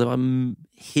pasientene, og det var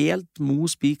helt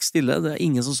spik stille, det var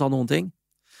ingen som sa noen ting.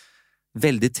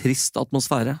 Veldig trist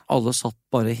atmosfære, alle satt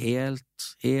bare helt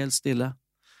stille.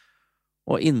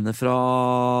 Og inne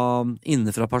fra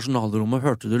personalrommet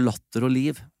hørte du latter og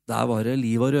liv. Der var det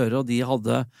liv og røre, og de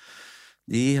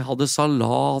hadde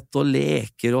salat og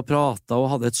leker og prata og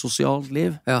hadde et sosialt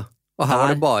liv. Ja. Og her var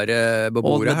det bare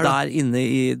beboere her, da?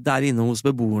 Og der inne hos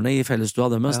beboerne i fellesstua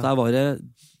deres,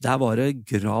 der var det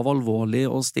grav alvorlig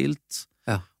og stilt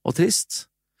og trist.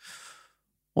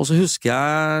 Og så husker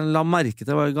jeg la merke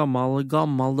til det var en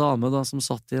gammel dame da, som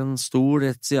satt i en stol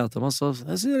rett siden til meg, så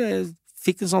jeg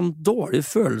fikk en sånn dårlig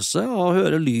følelse av å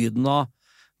høre lyden av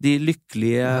de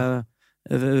lykkelige,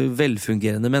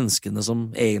 velfungerende menneskene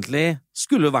som egentlig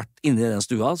skulle vært inne i den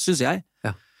stua, synes jeg.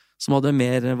 Som var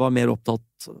mer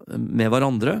opptatt med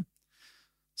hverandre.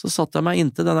 Så satt jeg meg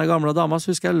inntil denne gamle dama,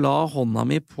 så husker jeg la hånda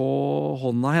mi på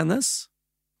hånda hennes,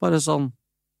 bare sånn,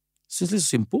 synes litt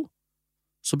synd på.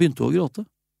 Så begynte hun å gråte.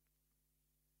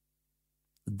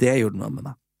 Det gjorde noe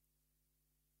med meg.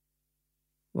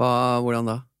 Hvordan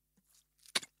da?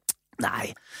 Nei,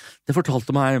 det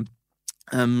fortalte meg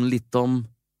litt om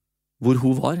hvor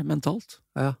hun var mentalt.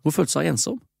 Ja. Hun følte seg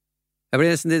ensom. Jeg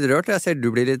blir nesten litt rørt, jeg ser du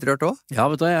blir litt rørt også. Ja,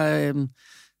 vet du,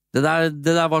 det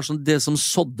der var sånn, det som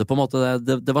sådde på en måte,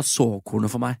 det var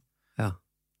såkornet for meg. Ja.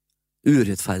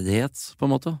 Urettferdighet, på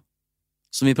en måte,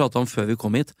 som vi pratet om før vi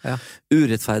kom hit. Ja.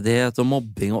 Urettferdighet og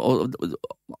mobbing og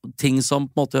ting som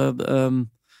på en måte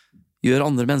gjør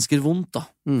andre mennesker vondt, da.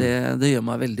 Det gjør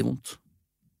meg veldig vondt.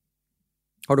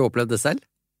 Har du opplevd det selv?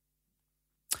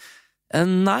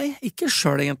 Nei, ikke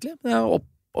selv egentlig. Jeg har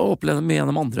opplevd det mye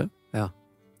gjennom andre. Ja.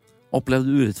 Opplevd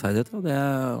urettferdighet,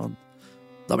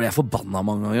 da blir jeg forbanna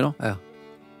mange ganger da. Ja.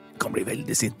 Kan bli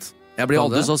veldig sint. Jeg blir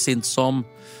aldri så sint som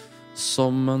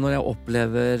når jeg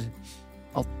opplever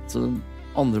at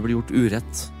andre blir gjort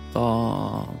urett.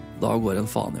 Da går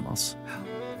en faen i meg, altså.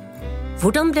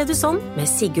 Hvordan ble du sånn? Med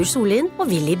Sigurd Sollien og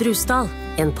Willy Brustad.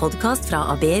 En podcast fra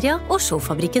Aberia og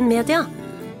Showfabrikken Media.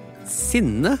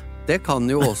 Sinne, det kan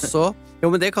jo også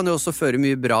Jo, men det kan jo også føre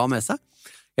mye bra med seg.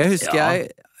 Jeg husker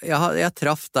jeg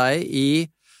traff deg i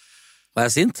Var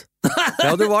jeg sint?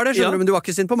 Ja, du var det, skjønner du, men du var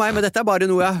ikke sint på meg. Men dette er bare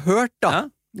noe jeg har hørt, da.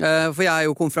 For jeg er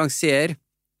jo konferansier.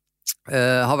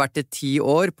 Har vært det 10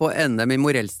 år på NM i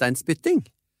morellsteinspytting.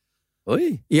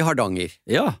 Oi. I Hardanger.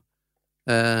 Ja.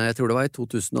 Jeg tror det var i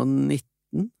 2019.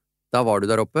 Da var du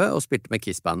der oppe og spilte med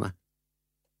Kiss-bandet.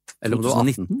 Eller om det var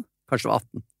 18. Kanskje det var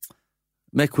 18.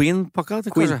 Med Queen-pakka?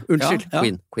 Queen, unnskyld. Ja.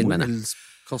 Queen mener jeg.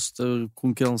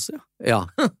 Kastekonkurranse, ja.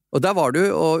 Og der var du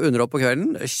og under opp på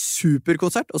kvelden.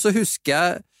 Superkonsert. Og så husker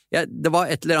jeg det var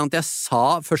et eller annet jeg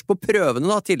sa først på prøvene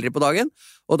da, tidligere på dagen,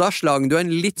 og da slang du en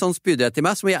litt sånn spydighet til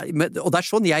meg, og det er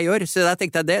sånn jeg gjør, så der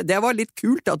tenkte jeg, det var litt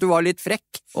kult at du var litt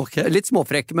frekk, litt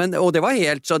småfrekk, og det var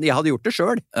helt sånn, jeg hadde gjort det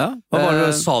selv. Ja, hva var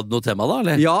det, sa du noe til meg da,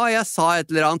 eller? Ja, jeg sa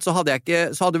et eller annet, så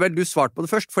hadde vel du svart på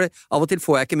det først, for av og til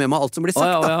får jeg ikke med meg alt som blir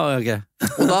sagt da. Okay.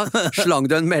 Og da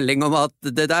slang du en melding om at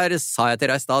det der sa jeg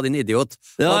til deg i stad, din idiot.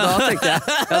 Og da tenkte jeg,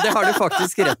 ja, det har du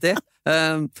faktisk rett i.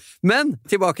 Men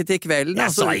tilbake til kvelden.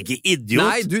 Jeg sa ikke idiot.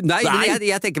 Nei. Men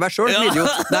jeg tenker meg selv som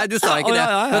idiot. Nei, du sa ikke det.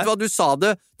 Vet du hva, du sa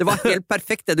det. Det var helt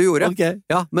perfekt det du gjorde.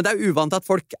 Ja, men det er uvant at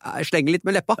folk slenger litt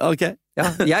med leppa.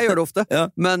 Ja, jeg gjør det ofte.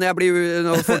 Men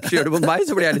når folk gjør det mot meg,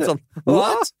 så blir jeg litt sånn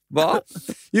Hva?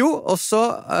 Jo, og så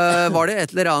var det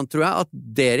et eller annet, tror jeg, at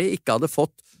dere ikke hadde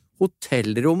fått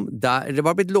hotellrom der, det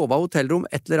var blitt lovet hotellrom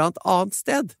et eller annet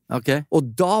sted.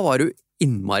 Og da var du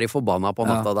innmari forbanna på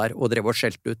natta der, og drev og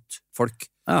skjelte ut folk.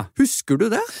 Husker du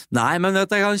det? Nei, men vet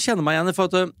du, jeg kan kjenne meg igjen, for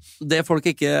at det folk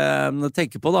ikke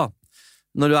tenker på da,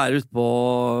 når du er ute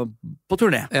på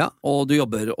turné, og du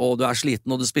jobber, og du er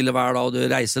sliten, og du spiller hver dag, og du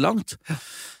reiser langt,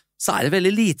 så er det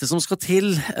veldig lite som skal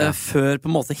til før på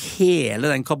en måte hele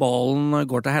den kabalen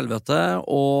går til helvete,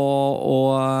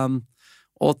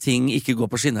 og ting ikke går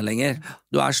på skinner lenger.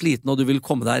 Du er sliten, og du vil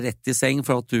komme deg rett i seng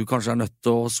for at du kanskje er nødt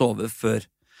til å sove før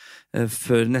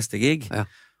neste gig.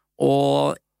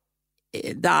 Og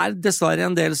det er dessverre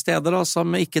en del steder da,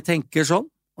 som ikke tenker sånn.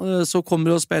 Så kommer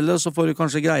du og spiller, og så får du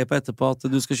kanskje greie på etterpå at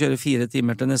du skal kjøre 4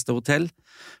 timer til neste hotell,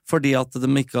 fordi at de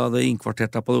ikke hadde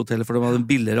innkvartert deg på det hotellet, for de hadde en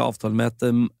billigere avtale med et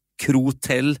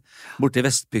krotell borte i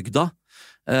Vestbygda.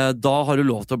 Da har du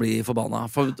lov til å bli forbanna.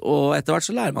 Og etter hvert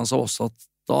så lærer man seg også at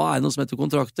da er det noe som heter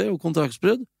kontrakter og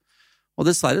kontraktsbrudd. Og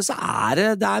dessverre så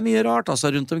er det mye rart altså,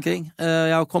 rundt omkring.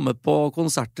 Jeg har kommet på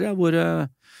konserter hvor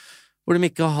de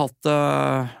ikke har hatt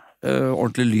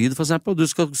ordentlig lyd, for eksempel. Du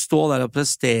skal stå der og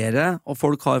prestere, og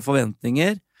folk har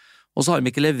forventninger, og så har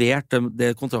de ikke levert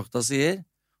det kontrakten sier.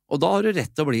 Og da har du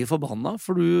rett til å bli forbanna,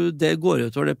 for det går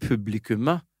ut over det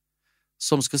publikummet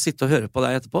som skal sitte og høre på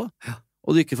deg etterpå,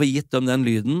 og du ikke får gitt dem den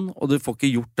lyden, og du får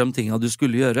ikke gjort de tingene du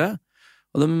skulle gjøre.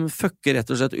 Og de fucker rett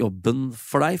og slett jobben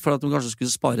for deg, for at de kanskje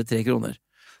skulle spare 3 kroner.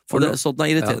 Sånn er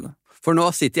irriterende. For nå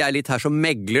sitter jeg litt her som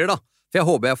megler da, for jeg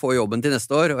håper jeg får jobben til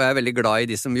neste år, og jeg er veldig glad i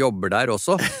de som jobber der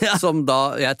også, som da,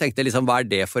 jeg tenkte liksom, hva er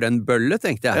det for en bølle,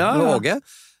 tenkte jeg, med Åge.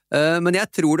 Men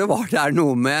jeg tror det er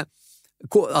noe med,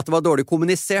 at det var dårlig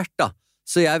kommunisert da,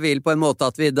 så jeg vil på en måte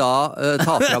at vi da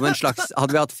tar fram en slags,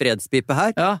 hadde vi hatt fredspipe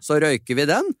her, så røyker vi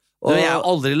den. Og jeg er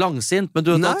aldri langsint, men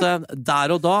du vet at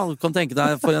der og da, du kan tenke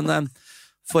deg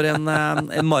for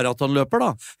en maratonløper da.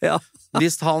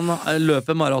 Hvis han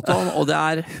løper maraton, og det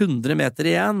er 100 meter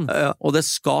igjen, og det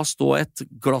skal stå et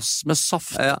glass med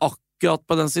saft akkurat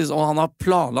på den siden, og han har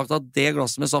planlagt at det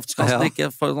glasset med saft skal han drikke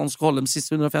for at han skal holde de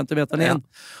siste 150 meterne igjen.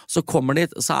 Så kommer han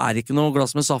dit, så er det ikke noe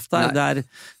glass med saft der.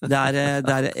 Det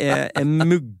er en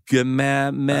mugge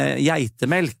med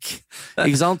geitemelk,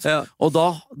 ikke sant? Og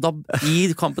da i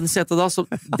kampens sete da, så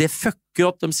det fucker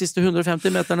opp de siste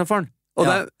 150 meterne for han. Og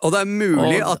det er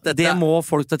mulig at dette... Det må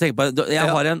folk til å tenke på.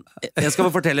 Jeg skal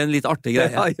bare fortelle en litt artig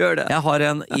greie. Gjør det. Jeg har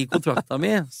en i kontrakta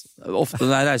mi, ofte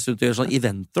når jeg reiser ut og gjør sånn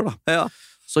eventer da,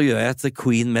 så gjør jeg et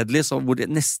Queen-medley hvor det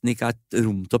nesten ikke er et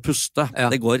rom til å puste.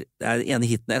 Det er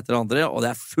ene hiten etter det andre, og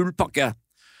det er full pakke.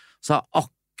 Så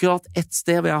akkurat et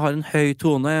sted hvor jeg har en høy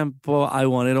tone på I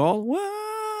Want It All,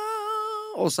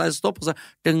 og så er det stopp, og så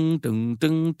ding, ding,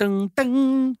 ding, ding,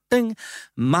 ding, ding.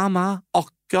 Mamma,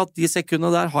 akkurat de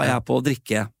sekundene der har jeg på å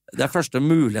drikke. Det er første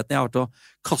muligheten jeg har til å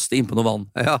kaste inn på noe vann.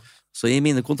 Så i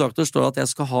mine kontrakter står det at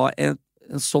jeg skal ha en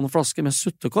sånn flaske med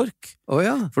suttekork.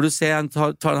 For du ser, jeg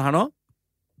tar den her nå.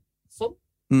 Sånn.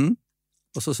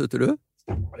 Og så sutter du?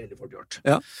 Veldig fort gjort.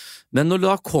 Men når du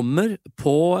da kommer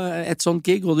på et sånt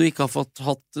gig, og du ikke har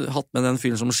hatt med den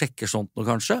fyren som sjekker sånt nå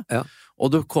kanskje,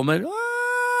 og du kommer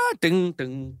ding,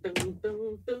 ding, ding,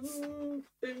 ding, ding,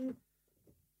 ding.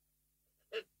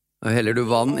 Og heller du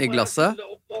vann i glasset?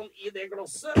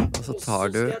 glasset, og så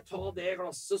skal jeg ta det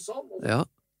glasset sånn, ja.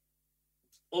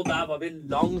 Og der var vi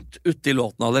langt ute i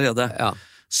låten allerede. Ja.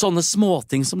 Sånne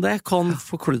småting som det kan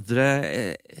forkludre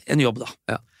en jobb, da.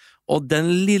 Ja. Og den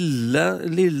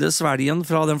lille svelgen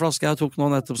fra den flaska jeg tok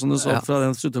nå nettopp, som du så, fra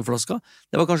den strutteflaska,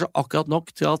 det var kanskje akkurat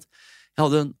nok til at jeg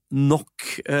hadde nok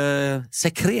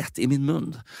sekret i min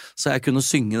munn, så jeg kunne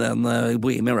synge den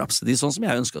Bohemian Rhapsody sånn som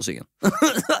jeg ønsker å synge.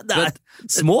 Det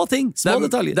små ting, små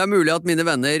detaljer. Det mulig at mine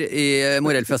venner i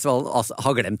Morellfestivalen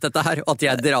har glemt dette her, at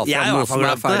jeg drar fram noe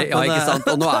som ferdig. Ja, ikke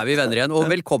sant? Og nå vi venner igjen, og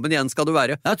velkommen igjen skal du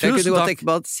være. Ja, jeg kunne godt tenke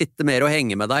meg å sitte mer og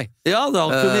henge med deg. Ja, da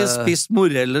kunne vi spist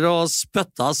moreller og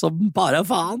spytta som bare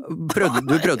faen. Du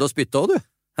prøvde å spytte også, du?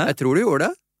 Jeg tror du gjorde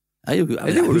det. Jeg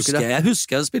husker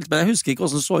jeg spilte, men jeg husker ikke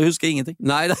hvordan det så, jeg husker ingenting.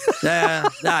 Nei,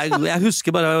 jeg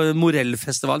husker bare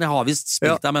Morellfestivalen, jeg har vist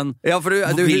spilt der, men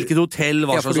hvilket hotell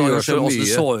var så hvordan det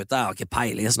så ut, jeg har ikke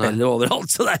peiling, jeg spiller overalt,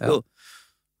 så det jo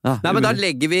Nei, men da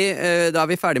er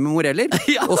vi ferdig med moreller,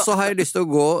 og så har jeg lyst til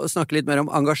å gå og snakke litt mer om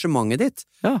engasjementet ditt,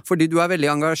 fordi du er veldig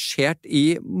engasjert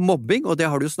i mobbing, og det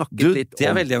har du snakket litt om.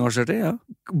 Det er veldig engasjert i, ja.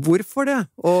 Hvorfor det,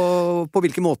 og på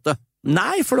hvilken måte?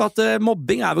 Nei, for at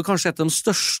mobbing er vel kanskje et av de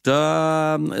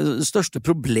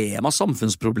største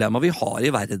samfunnsproblemer vi har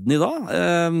i verden i dag.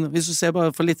 Hvis du ser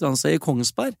bare for litt i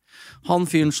Kongsberg, han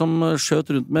fyren som skjøt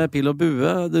rundt med pil og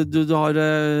bue, du har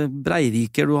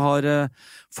breiriker, du har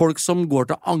folk som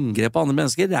går til angrep på andre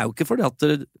mennesker. Det er jo ikke fordi at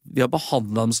vi har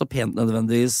behandlet dem så pent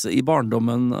nødvendigvis i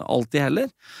barndommen alltid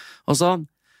heller. Altså,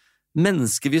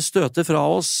 mennesker vi støter fra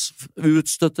oss,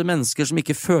 utstøtte mennesker som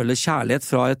ikke føler kjærlighet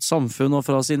fra et samfunn og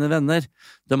fra sine venner,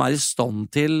 de er i stand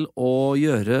til å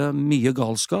gjøre mye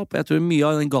galskap. Jeg tror mye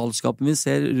av den galskapen vi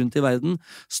ser rundt i verden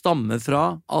stammer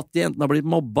fra at de enten har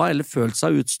blitt mobba eller følt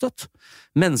seg utstøtt.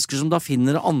 Mennesker som da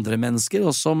finner andre mennesker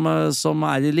og som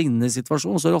er i lignende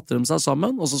situasjon, så rotter de seg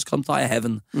sammen, og så skal de ta i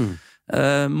hevn.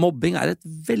 Mobbing er et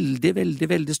veldig, veldig,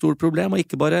 veldig stort problem, og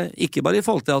ikke bare i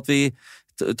forhold til at vi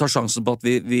tar sjansen på at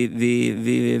vi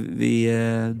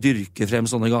dyrker frem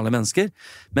sånne gale mennesker,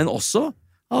 men også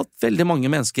at veldig mange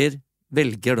mennesker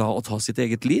velger da å ta sitt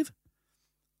eget liv,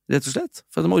 rett og slett,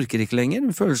 for de orker ikke lenger,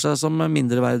 de føler seg som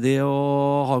mindreverdige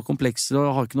og har komplekser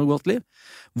og har ikke noe godt liv.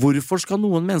 Hvorfor skal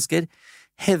noen mennesker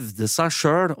hevde seg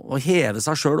selv og heve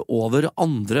seg selv over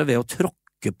andre ved å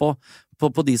tråkke på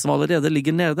de som allerede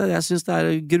ligger nede? Jeg synes det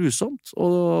er grusomt,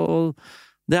 og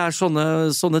det er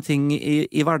sånne ting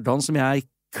i hverdagen som jeg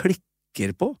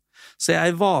klikker på. Så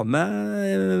jeg var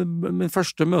med min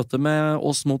første møte med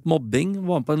Oss mot mobbing,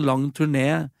 var med på en lang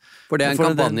turné. For det er en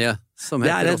kampanje som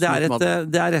heter Oss mot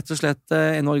mobbing. Det er rett og slett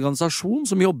en organisasjon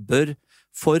som jobber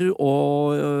for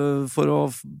å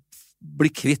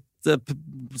bli kvitt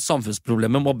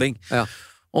samfunnsproblemet mobbing. Ja.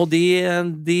 Og de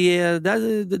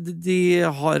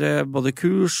har både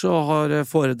kurs og har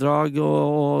foredrag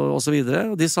og så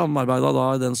videre, og de samarbeidet da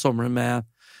den sommeren med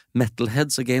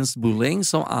Metalheads Against Bullying,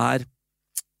 som er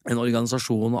en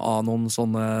organisasjon av noen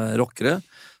sånne rockere,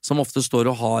 som ofte står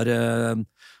og har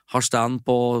stand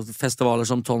på festivaler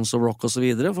som Tons of Rock og så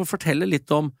videre, for å fortelle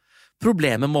litt om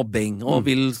problemet mobbing, og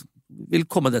vil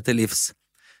komme det til livs.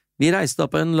 Vi reiste da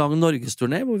på en lang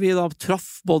norgesturné, hvor vi da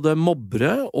traff både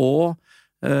mobbere og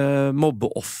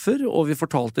mobbeoffer, og vi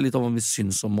fortalte litt om hva vi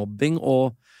syns om mobbing,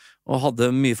 og hadde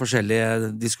mye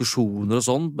forskjellige diskusjoner og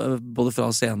sånn, både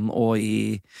fra scenen og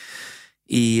i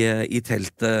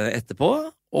teltet etterpå,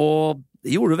 og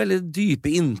det gjorde veldig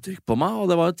dype inntrykk på meg, og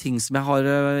det var jo ting som jeg har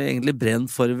egentlig brent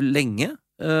for lenge,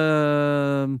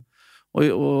 og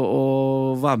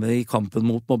være med i kampen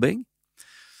mot mobbing.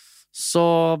 Så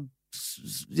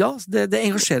ja, det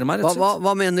engasjerer meg rett og slett.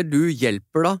 Hva mener du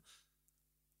hjelper da?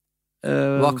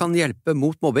 Hva kan hjelpe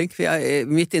mot mobbing? For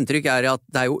mitt inntrykk er at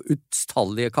det er jo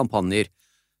utallige kampanjer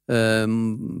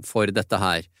for dette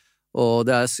her. Og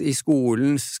i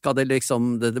skolen skal det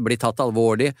liksom det bli tatt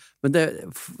alvorlig, men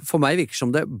for meg virker som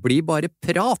det blir bare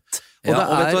prat. Og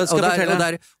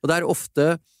det er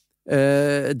ofte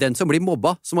den som blir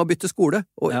mobba, som har byttet skole,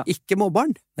 og ikke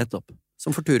mobberen. Nettopp.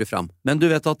 Som får ture fram. Men du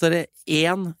vet at det er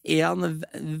en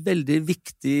veldig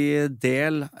viktig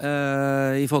del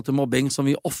i forhold til mobbing som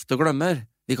vi ofte glemmer.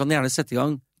 Vi kan gjerne sette i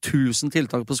gang 1000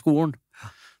 tiltak på skolen.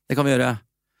 Det kan vi gjøre.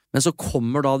 Men så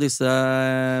kommer da disse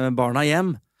barna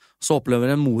hjem, så opplever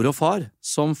en mor og far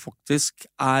som faktisk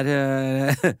er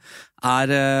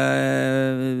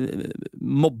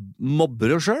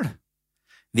mobbere selv.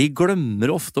 Vi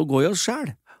glemmer ofte å gå i oss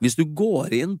selv. Hvis du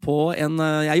går inn på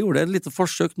jeg gjorde et lite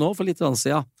forsøk nå for litt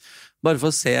siden, bare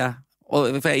for å se,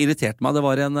 for jeg irriterte meg, det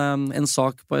var en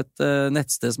sak på et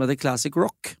nettsted som heter Classic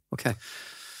Rock. Okay.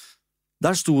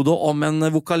 Der sto det om en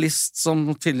vokalist som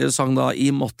tidligere sang da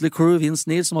i Motley Crue, Vince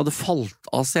Neil, som hadde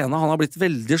falt av scenen. Han har blitt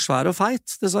veldig svær og feit,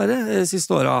 dessverre,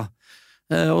 siste åra.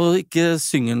 Og ikke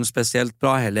synger han spesielt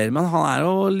bra heller, men han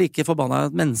jo like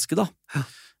forbannet et menneske da.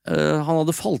 Han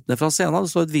hadde falt ned fra scenen, det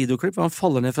så et videoklipp hvor han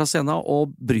faller ned fra scenen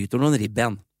og bryter noen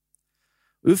ribben.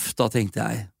 Uff, da tenkte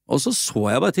jeg. Og så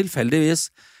jeg bare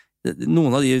tilfeldigvis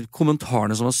noen av de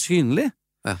kommentarene som var synlige.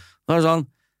 Da var det sånn,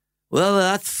 well,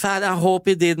 that fat, I hope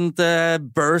he didn't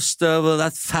burst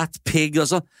that fat pig.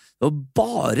 Altså, det var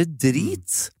bare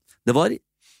drit. Det var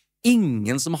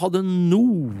ingen som hadde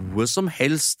noe som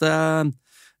helst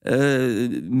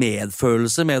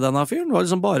medfølelse med denne fyren. Det var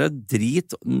liksom bare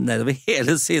drit nedover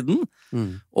hele siden.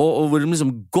 Og hvor de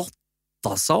liksom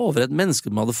godta seg over et menneske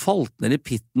som hadde falt ned i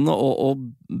pitten og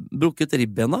brukket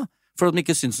ribbena, for at de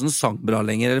ikke syntes den sang bra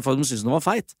lenger, eller for at de syntes den var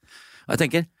feit. Og jeg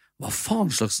tenker, hva faen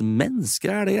slags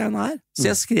mennesker det greiene her? Så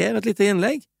jeg skrev et lite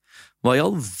innlegg. Hva i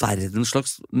all verden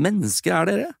slags mennesker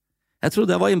dere? Jeg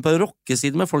trodde jeg var inne på en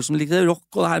rockeside med folk som likte rock,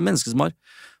 og det mennesker som har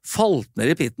falt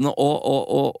ned i pitten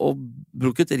og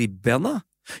brukket ribbena.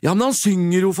 Ja, men han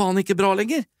synger jo faen ikke bra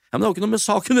lenger. Ja, men det har ikke noe med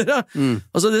saken dere.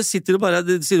 Altså, det sitter jo bare,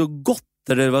 det sitter jo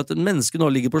godter dere ved at et menneske nå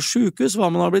ligger på sykehus, hva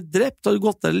man har blitt drept, har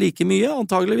godter dere like mye,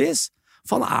 antageligvis.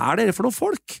 Faen, dere for noen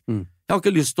folk? Jeg har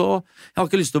ikke lyst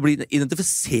til å bli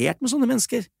identifisert med sånne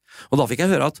mennesker. Og da fikk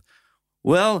jeg høre at,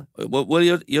 well,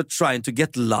 you're trying to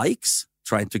get likes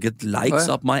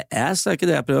up my ass, ikke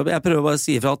det jeg prøver. Jeg prøver bare å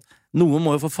si fra at noen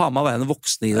må jo for faen meg være en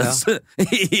voksne i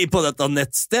det, på dette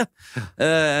nettsted.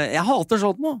 Jeg hater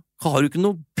sånt nå. Har du ikke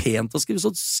noe pent å skrive,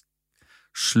 så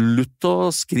slutt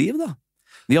å skrive da.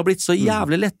 Vi har blitt så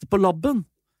jævlig lette på labben.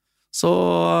 Så...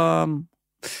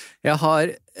 Jeg har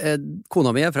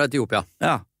kona mi fra Etiopia.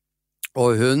 Ja.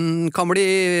 Og hun kan bli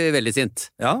veldig sint.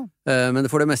 Ja. Men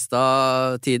for det meste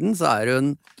av tiden så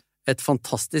hun et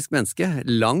fantastisk menneske,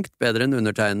 langt bedre enn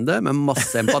undertegnede, med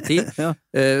masse empati,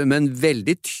 men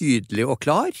veldig tydelig og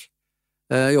klar.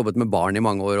 Jobbet med barn i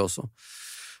mange år også.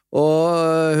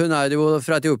 Og hun jo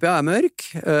fra Etiopia, mørk,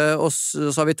 og så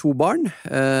har vi 2 barn,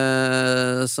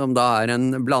 som da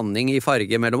en blanding i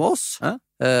farge mellom oss,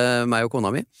 meg og kona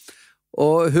mi.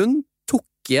 Og hun tok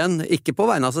igjen, ikke på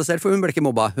vegne av seg selv, for hun ble ikke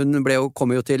mobba. Hun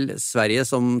kom jo til Sverige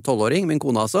som 12-åring, min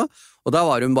kone altså, og da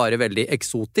var hun bare veldig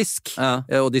eksotisk,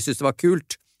 og de syntes det var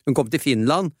kult. Hun kom til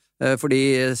Finland,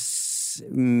 fordi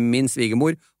min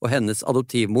svigermor og hennes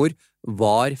adoptivmor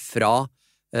var fra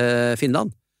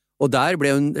Finland. Og der ble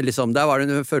hun liksom, der var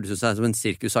hun føltes seg som en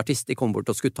sirkusartist. De kom bort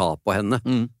og skulle ta på henne.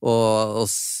 Og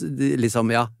liksom,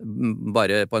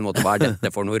 bare på en måte, hva dette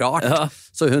for noe rart?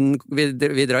 Så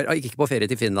vi drar ikke på ferie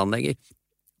til Finland lenger.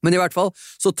 Men i hvert fall,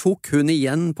 så tok hun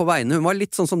igjen på vegne. Hun var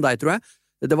litt sånn som deg, tror jeg.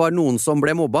 Det var noen som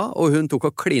ble mobba, og hun tok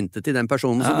og klinte til den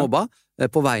personen som mobba,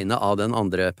 på vegne av den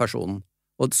andre personen.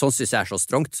 Og sånn synes jeg så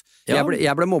strongt.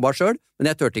 Jeg ble mobba selv, men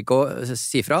jeg tørte ikke å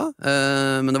si fra.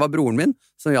 Men det var broren min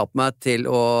som hjalp meg til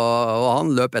og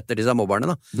han løp etter disse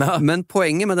mobberne da. Men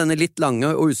poenget med denne litt lange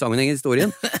og usammenhengende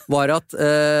historien var at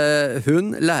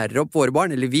hun lærer opp våre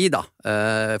barn, eller vi da,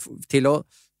 til å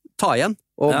ta igjen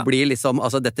og bli liksom,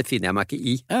 altså dette finner jeg meg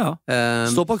ikke i.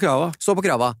 Stå på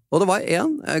krava. Og det var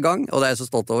en gang, og det jeg så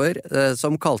stolt over,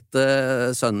 som kalte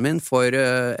sønnen min for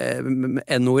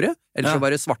N-ordet, eller så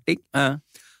bare svarting.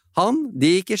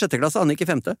 De gikk i 6. klasse, han gikk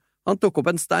i 5. Han tok opp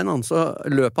en stein, så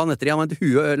løp han etter han hadde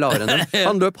huet lavere enn dem.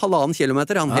 Han løp 1,5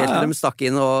 kilometer, han helt til dem stakk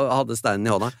inn og hadde steinen i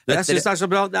hånda. Jeg synes det så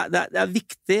bra, det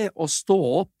viktig å stå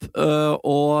opp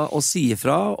og si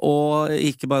ifra, og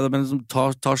ikke bare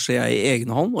ta skjea i egen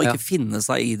hånd, og ikke finne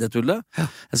seg i det tullet.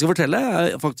 Jeg skal fortelle,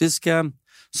 faktisk,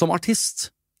 som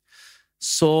artist,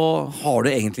 så har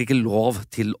du egentlig ikke lov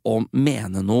til å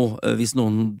mene noe hvis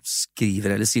noen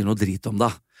skriver eller sier noe drit om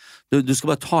deg. Du skal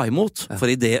bare ta imot, for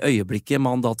i det øyeblikket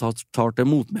man da tar til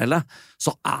motmelde,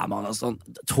 så man sånn,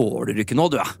 tåler du ikke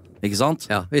noe, ikke sant?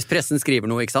 Ja, hvis pressen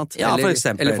skriver noe, ikke sant? For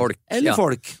eksempel. Eller folk. Eller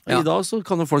folk. I dag så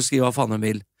kan jo folk skrive hva faen de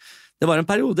vil. Det var en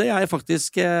periode jeg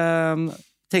faktisk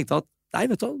tenkte at, nei,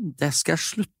 vet du, det skal jeg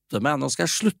slutte med. Nå skal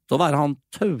jeg slutte å være han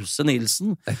Åge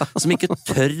Nilsen, som ikke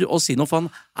tør å si noe, for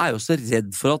han jo så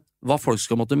redd for at hva folk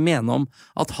skal måtte mene om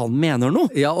at han mener noe.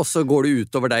 Ja, og så går det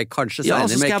utover deg kanskje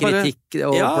senere med kritikk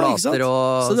og plater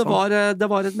og så det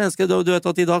var et menneske, du vet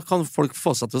at i dag kan folk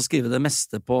få seg til å skrive det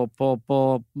meste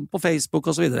på Facebook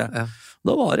og så videre.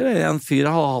 Da var det en fyr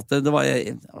jeg hadde hatt det var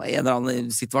en eller annen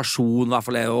situasjon, i hvert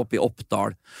fall oppe i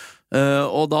Oppdal.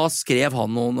 Og da skrev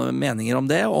han noen meninger om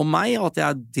det, om meg, og at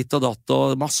jeg ditt og datt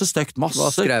og masse støkt, masse.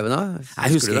 Hva skrev han da?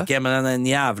 Jeg husker ikke, men en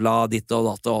jævla ditt og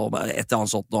datt og et eller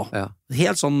annet sånt nå.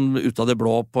 Helt sånn ut av det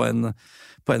blå på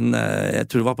jeg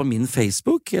tror det var på min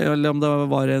Facebook, eller om det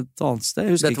var et annet sted,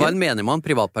 jeg husker ikke. Dette var en menigmann,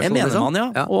 privatperson? En menigmann,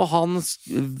 ja. Og han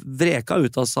vreka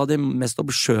ut av seg de mest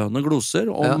obskjøne gloser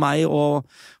om meg, og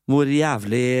hvor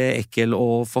jævlig ekkel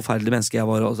og forferdelig menneske jeg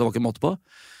var, og det var ikke måte på.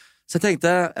 Så jeg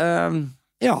tenkte,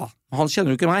 han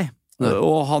kjenner jo ikke meg,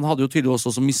 og han hadde jo tydeligvis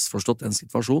også misforstått den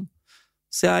situasjonen.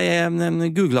 Så jeg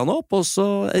googlet han opp, og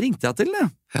så ringte jeg til det.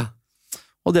 Ja.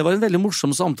 Og det var en veldig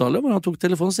morsom samtale, hvor han tok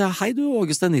telefonen og sa, hei du,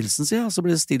 Åge Sten Nilsen, sier jeg, så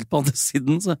ble det stilt på andre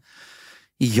siden, så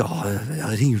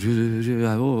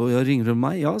ringer du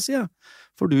meg? Ja, sier jeg,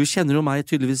 for du kjenner jo meg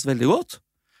tydeligvis veldig godt.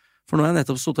 For nå har jeg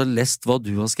nettopp stått og lest hva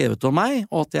du har skrevet om meg,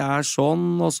 og at jeg er sånn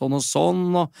og sånn og sånn,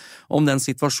 og om den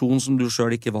situasjonen som du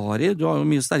selv ikke var i. Du har jo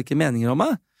mye sterke meninger om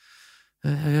meg.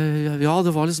 Ja,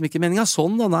 det var liksom ikke meningen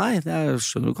sånn da, nei. Jeg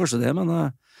skjønner jo kanskje det,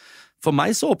 men for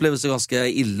meg så oppleves det ganske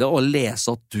ille å lese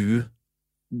at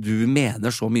du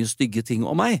mener så mye stygge ting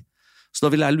om meg. Så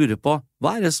da vil jeg lure på,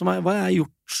 hva er jeg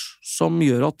gjort som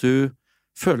gjør at du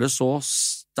føler så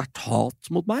sterkt hat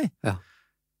mot meg? Ja.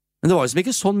 Men det var liksom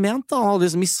ikke sånn ment da, han hadde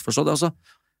liksom misforstått det. Altså,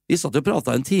 vi satt og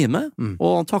pratet en time,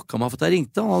 og han takket meg for at jeg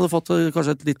ringte. Han hadde fått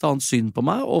kanskje et litt annet syn på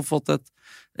meg, og fått et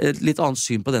litt annet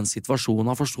syn på den situasjonen,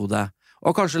 han forstod det.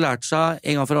 Og kanskje lært seg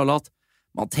en gang for alle at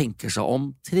man tenker seg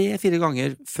om 3-4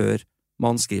 ganger før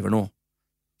man skriver noe.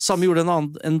 Samme gjorde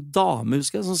en dame,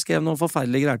 husker jeg, som skrev noen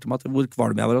forferdelige greier til meg, hvor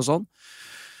kvalm jeg var og sånn.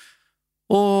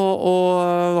 Og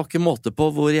det var ikke måte på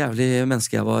hvor jævlig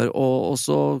menneske jeg var, og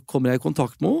så kommer jeg i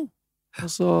kontakt med henne, og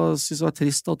så synes jeg det var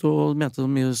trist at hun mente så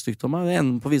mye stygt om meg. Det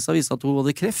enden på visa viste at hun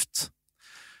hadde kreft,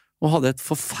 og hadde et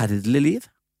forferdelig liv,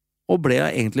 og ble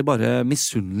egentlig bare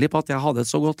misunnelig på at jeg hadde et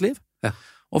så godt liv,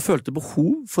 og følte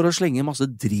behov for å slenge masse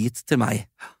drit til meg.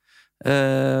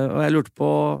 Og jeg lurte på,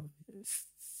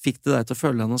 fikk det deg til å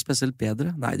føle deg noe spesielt bedre?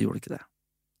 Nei, det gjorde ikke det.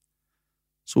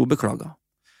 Så hun beklaget.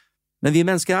 Men vi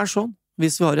mennesker er sånn.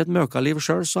 Hvis vi har et møkaliv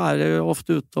selv, så er det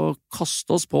ofte ute å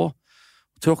kaste oss på,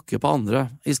 tråkke på andre,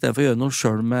 i stedet for å gjøre noe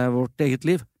selv med vårt eget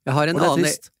liv. Jeg har en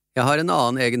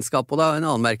annen egenskap på deg, en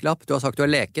annen merkelapp. Du har sagt du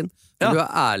er leken, men du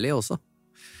er ærlig også.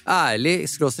 Ærlig,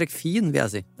 /fin, vil jeg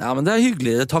si. Ja, men det er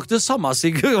hyggelig. Takk det samme,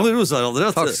 Sigurd og Rosa.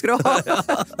 Takk skal du ha.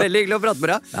 Veldig hyggelig å prate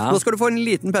med deg. Ja. Nå skal du få en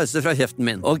liten pause fra kjeften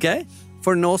min. Ok.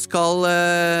 For nå skal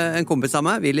en kompis av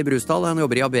meg, Willy Brusdal, han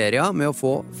jobber i Aberia med å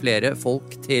få flere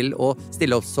folk til å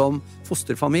stille opp som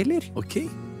fosterfamilier. Ok.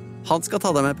 Han skal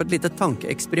ta deg med på et lite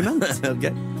tankeeksperiment.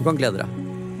 Okay. Du kan glede deg.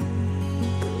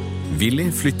 Willy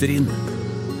flytter inn.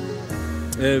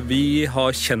 Vi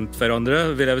har kjent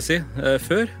hverandre, vil jeg vel si,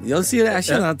 før. Ja, sier jeg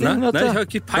kjenner deg til, vet du. Nei, jeg har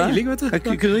ikke peiling, vet du. Jeg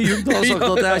kunne ljugd og sagt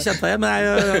at jeg kjente deg, men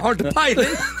jeg har ikke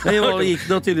peiling. Jeg gikk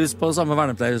nå tydeligvis på samme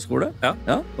vernepleierskole.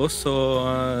 Ja. Og så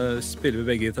spiller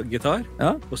vi begge gitar,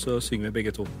 og så synger vi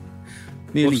begge to.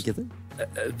 Mye likheter.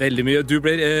 Veldig mye. Du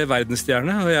ble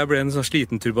verdensstjerne, og jeg ble en sånn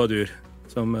sliten trubadur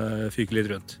som fyker litt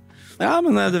rundt. Ja,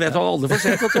 men du vet, aldri for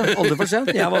sent, vet du. Aldri for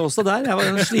sent. Jeg var også der. Jeg var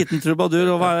en sliten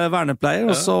trubadur og vernepleier,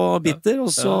 og så bitter,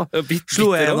 og så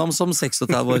slo jeg gjennom som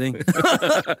 36-åring.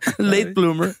 Late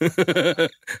bloomer.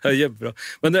 Ja, kjempebra.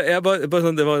 Men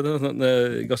det var en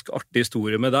ganske artig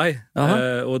historie med deg,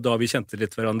 og da vi kjente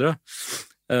litt hverandre.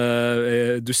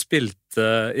 Du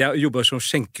spilte jeg jobbet som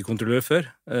skjenkekontrollør før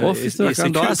da har jeg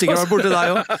sikkert vært borte deg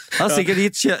også. Jeg har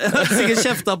sikkert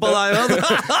kjeftet på deg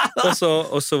også.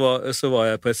 og så var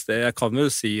jeg på et sted, jeg kan vel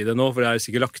si det nå, for det er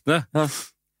sikkert lagt ned.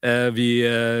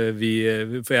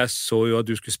 For jeg så jo at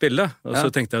du skulle spille, og så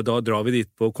tenkte jeg, da drar vi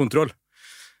dit på kontroll.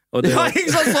 Ja, ikke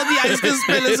sant, sånn jeg skulle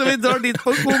spille, så vi drar dit på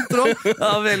kontroll.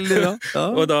 Ja, veldig bra.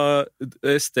 Ja. Og da,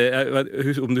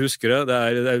 om du husker det, det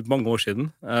er mange år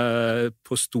siden,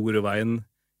 på Storeveien,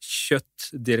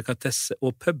 kjøtt, delikatesse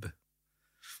og pub.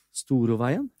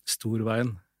 Storeveien,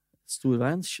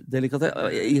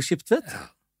 delikatesse, i Skiptvet? Ja.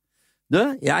 Du,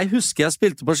 jeg husker jeg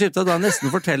spilte på Skiptvet, da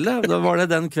nesten fortelle, da var det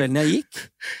den kvelden jeg gikk.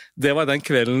 Det var den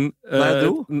kvelden,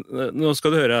 nå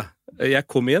skal du høre, jeg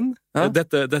kom inn, da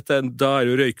er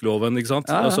jo røykloven, ikke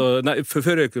sant? Altså, nei,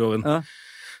 før røykloven.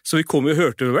 Så vi kom og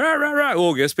hørte,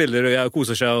 Åge spiller, og jeg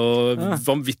koser seg, og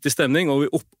vanvittig stemning, og vi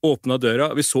åpnet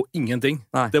døra, vi så ingenting.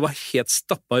 Det var helt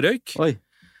stappet røyk,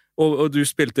 og du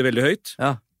spilte veldig høyt.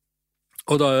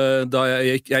 Og da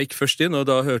jeg gikk først inn, og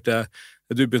da hørte jeg,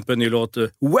 du begynte på en ny låt,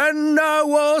 When I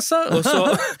was a...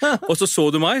 Og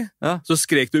så du meg, så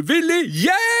skrek du, Willy,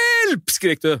 hjelp!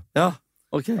 Skrek du. Ja,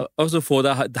 ok. Og så få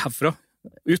deg herfra,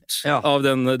 ut av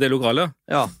det lokalet.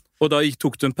 Ja. Og da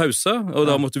tok du en pause, og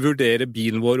da måtte du vurdere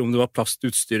bilen vår om det var plass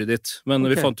til utstyret ditt. Men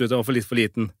vi fant ut at det var for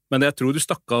liten. Men jeg tror du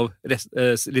stakk av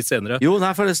litt senere. Jo,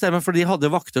 nei, for det stemmer, for de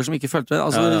hadde vakter som ikke følte det.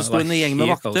 Altså, det sto en gjeng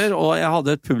med vakter, og jeg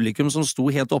hadde et publikum som sto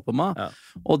helt oppe meg. Ja.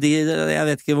 Og jeg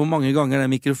vet ikke hvor mange ganger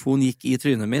den mikrofonen gikk i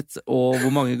trynet mitt, og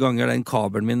hvor mange ganger den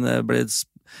kabelen min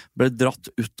ble dratt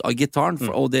ut av gitaren,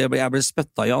 og jeg ble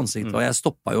spøtta i ansiktet, og jeg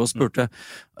stoppet jo og spurte,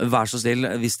 vær så snill,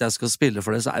 hvis jeg skal spille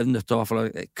for det, så er jeg nødt til å i hvert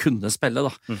fall kunne spille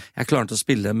da. Jeg klarte å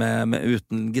spille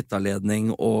uten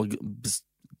gitarledning og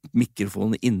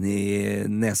mikrofonen inni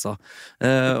nesa,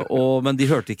 men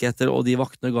de hørte ikke etter, og de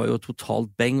vaktene ga jo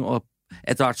totalt beng, og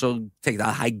etter hvert så tenkte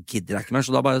jeg, hei, gidder jeg ikke mer,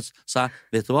 så da bare sa jeg,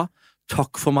 vet du hva,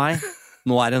 takk for meg,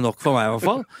 nå er det nok for meg i hvert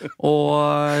fall,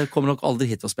 og kommer nok aldri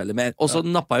hit til å spille mer. Og så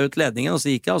nappet jeg ut ledningen, og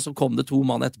så gikk jeg, og så kom det 2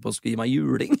 mann etterpå og skulle gi meg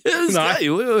juling. Nei,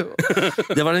 jo.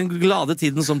 Det var den glade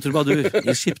tiden som trubadur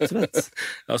i Skiptvet.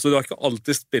 Ja, så du har ikke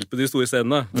alltid spilt på de store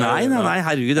scenene? Nei,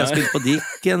 herregud, jeg har spilt på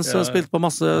Dickens, og spilt på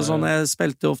masse sånn, jeg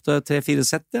spilte ofte 3-4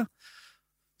 sett, ja.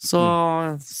 Så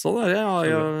der,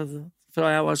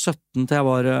 fra jeg var 17 til jeg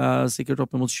var sikkert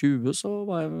opp mot 20, så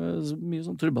var jeg mye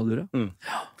sånn trubadur, ja.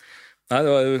 Nei,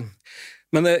 det var jo...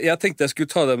 Men jeg tenkte jeg skulle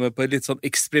ta deg med på et litt sånn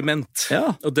eksperiment.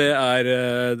 Ja. Og det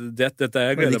dette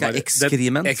jeg gleder meg til.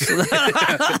 Ekskriment.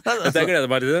 Dette jeg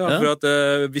gleder meg til det. For at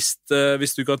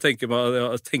hvis du kan tenke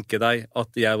deg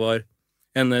at jeg var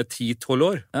en 10-12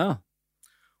 år,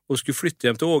 og skulle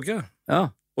flytte hjem til Åge,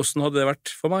 hvordan hadde det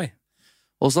vært for meg?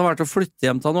 Hvordan hadde det vært å flytte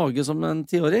hjem til Åge som en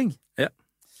 10-åring? Ja.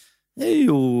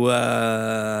 Jo...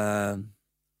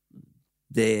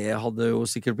 Det hadde jo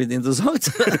sikkert blitt interessant.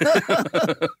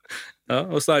 Ja,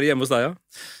 og så er det hjemme hos deg, ja?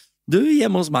 Du,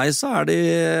 hjemme hos meg så er det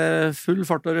full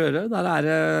fart og røre. Der er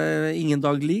det ingen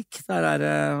dag lik. Jeg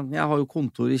har jo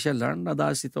kontor i kjelleren,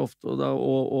 der sitter jeg ofte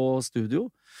og studio.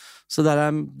 Så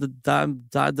der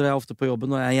drar jeg ofte på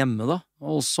jobben når jeg er hjemme da.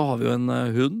 Og så har vi jo en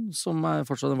hund som er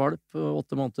fortsatt en valp,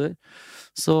 8 måneder,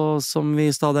 som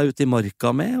vi stadig er ute i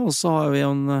marka med. Og så har vi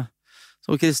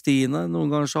så Kristine,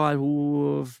 noen ganger så er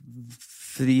hun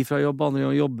fri fra jobb, andre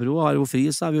ganger jobber hun, har hun fri,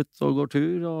 så er vi ute og går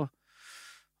tur, og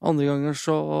andre ganger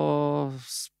så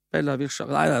spiller vi sjakk.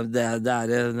 Nei, det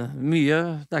er mye,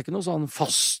 det er ikke noe sånn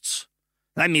fast.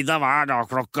 Det er middag hver dag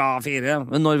klokka 4,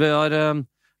 men når vi har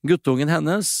guttungen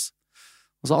hennes,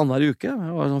 altså annenhver uke,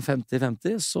 det var sånn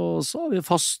 50-50, så har vi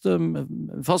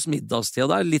fast middagstid, og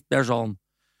det er litt mer sånn,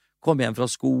 komme hjem fra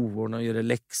skolen og gjøre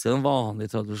lekser, den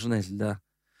vanlige, tradisjonelle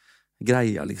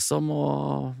greia, liksom,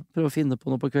 og prøve å finne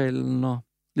på noe på kvelden, og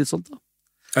litt sånt, da.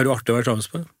 Er du artig å være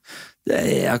sammen med?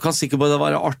 Jeg kan sikkert både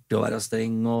være artig å være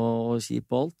streng og kjip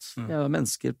på alt. Jeg er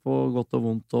mennesker på godt og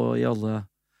vondt, og i alle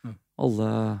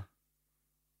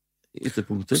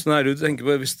ytterpunkter. Sånn er det du tenker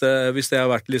på, hvis det har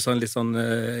vært litt sånn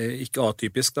ikke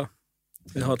atypisk, da?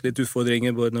 Vi har hatt litt utfordringer,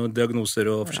 både noen diagnoser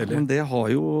og forskjellige. Ja, men det har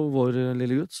jo vår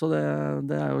lille gutt, så det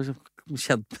er jo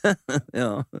kjent med,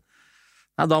 ja.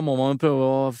 Nei, da må man prøve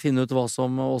å finne ut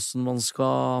hvordan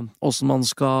man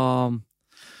skal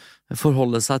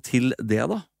forholde seg til det,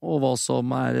 da, og hva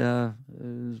som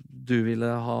du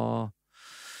ville ha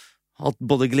hatt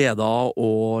både glede av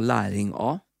og læring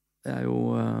av. Det er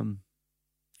jo,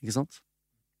 ikke sant?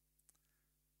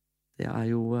 Det er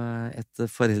jo et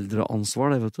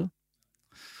foreldreansvar, det, vet du.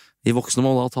 De voksne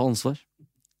må da ta ansvar.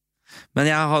 Men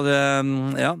jeg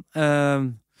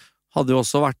hadde jo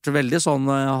også vært veldig sånn,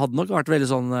 hadde nok vært veldig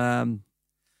sånn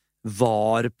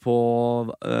var på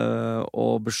å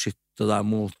beskytte deg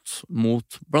mot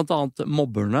blant annet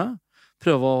mobberne,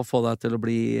 prøve å få deg til å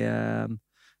bli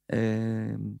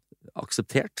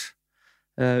akseptert,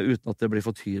 uten at det blir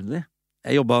for tydelig.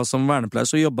 Jeg jobbet som vernepleier,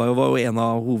 så var jo en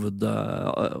av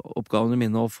hovedoppgavene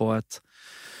mine å få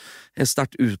en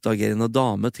sterkt utagerende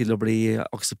dame til å bli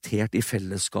akseptert i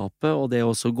fellesskapet, og det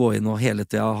også gå inn og hele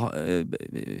tida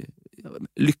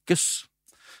lykkes,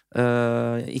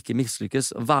 ikke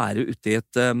mislykkes, være ute i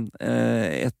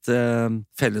et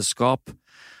fellesskap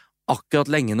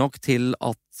akkurat lenge nok til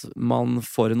at man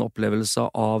får en opplevelse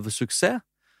av suksess,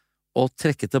 og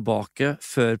trekke tilbake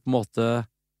før på en måte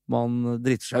man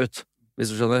driter seg ut,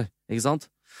 hvis du skjønner, ikke sant?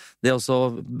 Det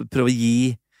også prøve å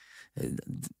gi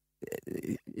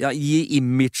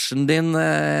imagen din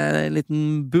en liten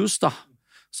boost, da,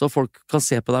 så folk kan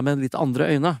se på deg med litt andre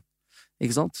øyne,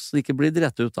 ikke sant? Så det ikke blir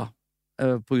dritt ut, da,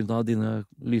 på grunn av dine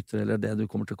lyter eller det du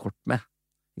kommer til kort med,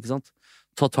 ikke sant?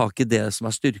 Ta tak i det som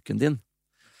er styrken din.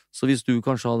 Så hvis du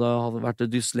kanskje hadde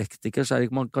vært dyslektiker, så er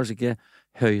det kanskje ikke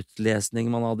høytlesning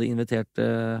man hadde invitert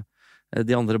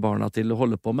de andre barna til å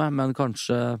holde på med, men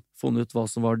kanskje funnet ut hva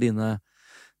som var dine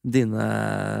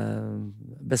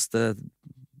beste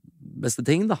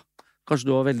ting, da. Kanskje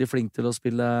du var veldig flink til å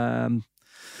spille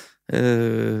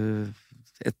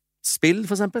et spill,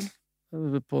 for eksempel,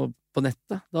 på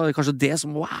nettet. Da er det kanskje det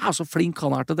som, wow, så flink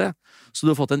han til det. Så du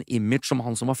har fått en image som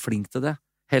han som var flink til det,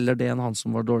 heller det enn han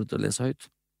som var dårlig til å lese høyt.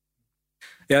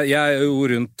 Jeg er jo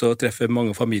rundt og treffer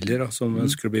mange familier da, som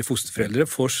ønsker å bli fosterforeldre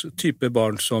for type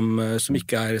barn som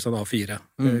ikke er sånn A4.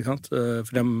 Ikke sant?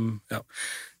 For dem, ja.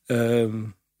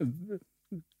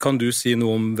 Kan du si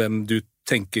noe om hvem du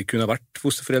tenker kunne ha vært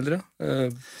fosterforeldre?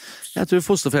 Jeg tror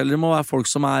fosterforeldre må være folk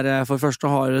som for det første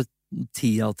har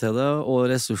tida til det og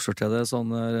ressurser til det,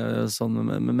 sånn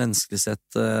menneskelig sett,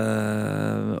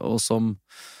 og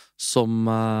som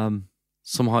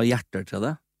har hjerter til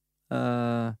det.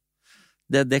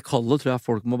 Det kallet tror jeg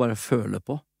folk må bare føle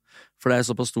på, for det er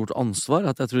såpass stort ansvar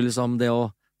at jeg tror liksom det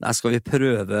nei, skal vi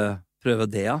prøve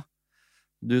det, ja.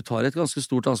 Du tar et ganske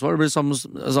stort ansvar. Det blir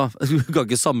altså, du kan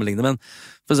ikke sammenligne, men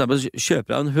for eksempel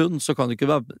kjøper jeg en hund, så kan du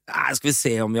ikke være, nei, skal vi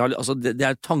se om vi har, altså det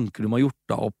er tanker du må ha gjort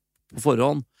deg opp på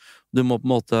forhånd. Du må på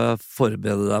en måte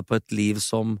forberede deg på et liv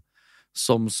som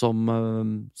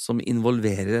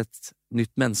involverer et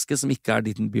nytt menneske, som ikke er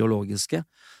ditt biologiske,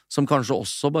 som kanskje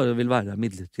også bare vil være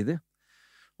midlertidig.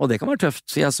 Og det kan være tøft.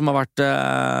 Jeg som har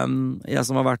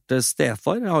vært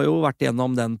stefar, jeg har jo vært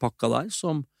gjennom den pakka der,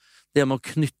 som det med å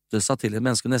knytte seg til et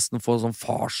menneske, nesten få sånn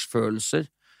farsfølelser,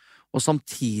 og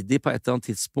samtidig på et eller annet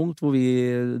tidspunkt hvor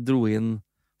vi dro inn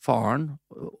faren,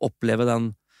 oppleve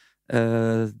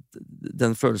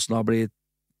den følelsen av å bli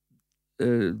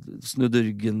snudd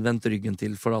ryggen, vendt ryggen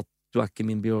til for at du er ikke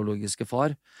min biologiske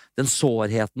far. Den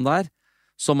sårheten der,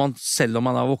 som man, selv om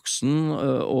man er voksen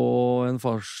og en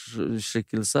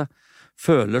farsskikkelse,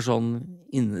 føler sånn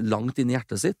langt inn i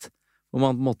hjertet sitt, hvor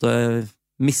man på en måte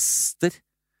mister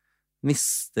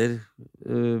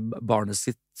barnet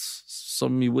sitt,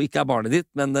 som jo ikke er barnet ditt,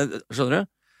 men skjønner du?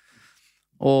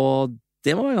 Og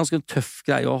det må være en ganske tøff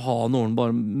greie å ha noen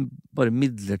bare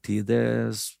midlertidig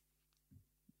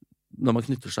når man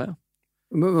knytter seg, ja.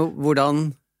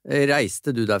 Hvordan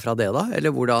reiste du deg fra det da?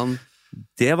 Eller hvordan?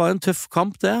 Det var en tøff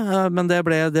kamp, det, men det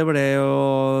ble jo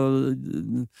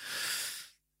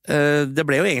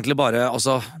egentlig bare,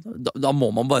 altså, da må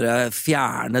man bare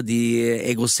fjerne de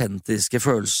egosentriske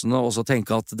følelsene og så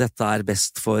tenke at dette er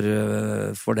best for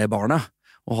det barnet,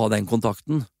 å ha den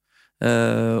kontakten.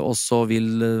 Og så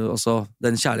vil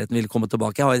den kjærligheten vil komme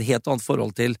tilbake. Jeg har et helt annet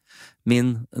forhold til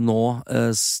min nå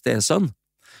stesønn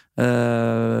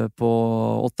på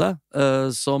 8,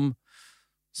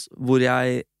 hvor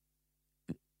jeg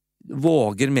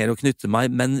våger mer å knytte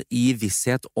meg, men i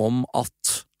visshet om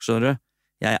at, skjønner du,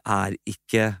 jeg er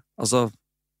ikke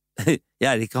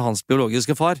hans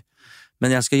biologiske far,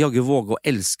 men jeg skal jaggu våge å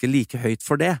elske like høyt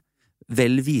for det,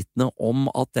 vel vitende om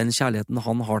at den kjærligheten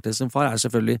han har til sin far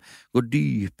selvfølgelig går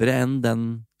dypere enn den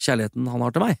kjærligheten han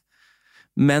har til meg.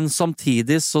 Men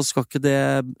samtidig så skal ikke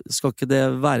det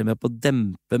være med på å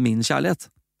dempe min kjærlighet.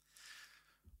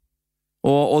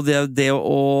 Og det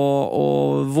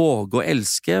å våge å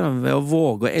elske, ved å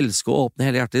våge å elske og åpne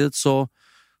hele hjertet ditt,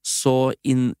 så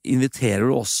inviterer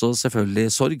du også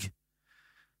selvfølgelig sorg.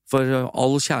 For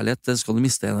all kjærlighet, den skal du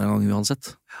miste en gang uansett.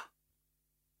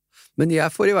 Men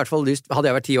jeg får i hvert fall lyst, hadde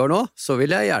jeg vært 10 år nå, så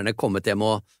ville jeg gjerne kommet hjem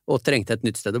og trengte et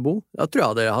nytt sted å bo. Da tror jeg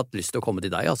hadde hatt lyst til å komme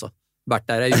til deg, altså. Vært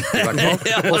der ei uke i hvert fall,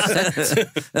 og sett.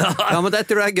 Ja, men jeg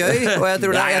tror det er gøy, og jeg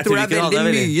tror det er veldig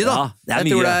mye, da. Ja, det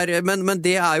er mye. Men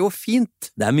det er jo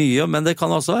fint. Det er mye, men det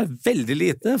kan også være veldig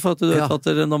lite, for at du vet at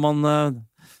når man...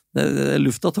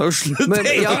 lufta tar jo slutt. Men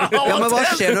hva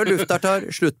skjer når lufta tar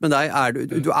slutt med deg?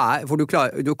 Du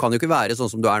kan jo ikke være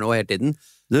sånn som du er nå hele tiden.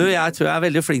 Jeg tror jeg er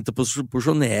veldig flink til å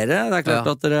porsjonere. Det er klart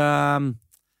at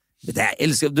jeg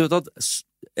elsker, du vet at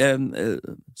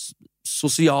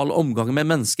sosial omgang med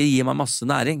mennesker gir meg masse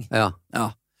næring. Ja.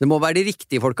 Det må være de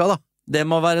riktige folka, da. Det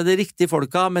må være de riktige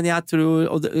folka, men jeg tror,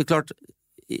 og det er klart,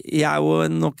 jeg er jo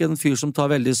nok en fyr som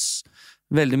tar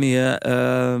veldig mye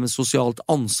sosialt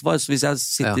ansvar, så hvis jeg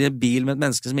sitter i en bil med et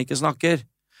menneske som ikke snakker,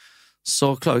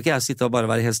 så klarer ikke jeg å sitte og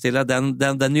bare være helt stille.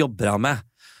 Den jobber jeg med,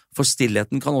 for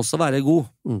stillheten kan også være god.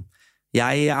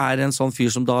 Jeg er en sånn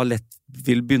fyr som da lett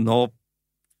vil begynne å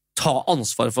ta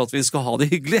ansvar for at vi skal ha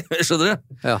det hyggelig, skjønner du?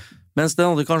 Ja. Mens den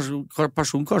andre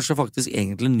personen kanskje faktisk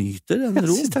egentlig nyter den ro. Jeg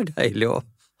synes det er deilig å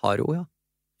ha ro, ja.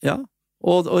 Ja.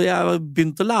 Og jeg har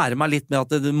begynt å lære meg litt med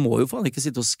at det må jo faen ikke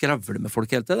sitte og skravle med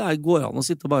folk helt til. Det går an å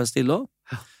sitte og bare stille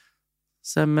også.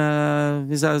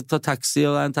 Hvis jeg tar taxi,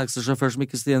 og det er en taxisjåfør som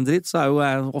ikke sier en dritt, så er jo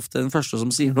jeg ofte den første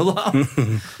som sier noe da.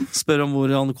 Spør om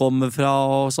hvor han kommer fra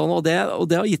og sånn, og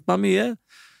det har gitt meg mye.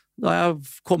 Da har jeg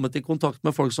kommet i kontakt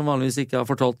med folk som vanligvis ikke har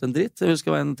fortalt en dritt. Jeg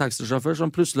husker det var en taxisjåfør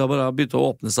som plutselig bare begynte å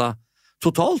åpne seg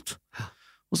totalt.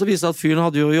 Og så viste det at fyren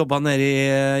hadde jo jobbet nede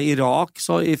i Irak,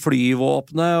 så i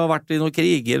flyvåpnet, og vært i noen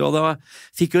kriger, og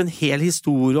fikk jo en hel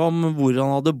historie om hvor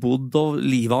han hadde bodd, og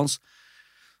livet hans.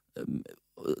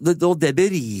 Og det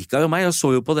beriket jo meg. Jeg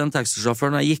så jo på den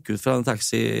taxisjåføren når jeg gikk ut fra den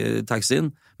taxien,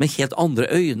 med helt andre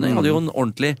øyne. Jeg hadde jo en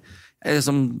ordentlig... Jeg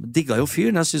liksom digget jo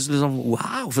fyren. Jeg synes liksom,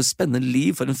 wow, for spennende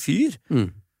liv, for en fyr.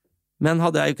 Men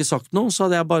hadde jeg jo ikke sagt noe, så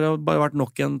hadde jeg bare vært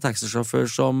nok en taxisjåfør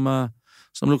som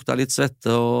lukta litt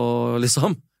svette og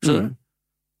liksom, skjønner du?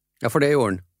 Ja, for det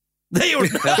gjorde han. Det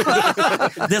gjorde han!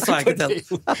 Det sa jeg ikke til.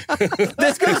 Det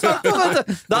skulle du sagt, vet du!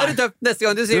 Da er det tøft neste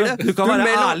gang du sier det. Du kan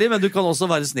være ærlig, men du kan også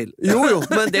være snill. Jo,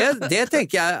 men det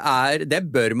tenker jeg det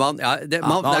bør man, det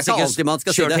er ikke alltid man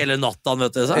skal si det. Kjørt hele natta,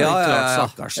 vet du, så er det klart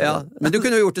stakkars. Ja. Men du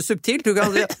kunne jo gjort det subtilt, du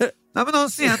kan si nei, men nå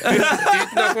sier jeg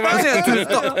takk for meg.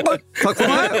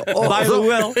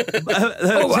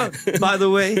 By the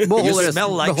way, you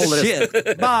smell like shit.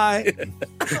 Bye.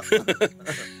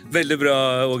 Veldig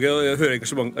bra, Åge, og jeg hører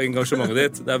engasjementet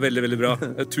ditt. Det er veldig, veldig bra.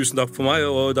 Tusen takk for meg,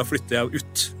 og da flytter jeg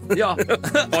ut. Ja,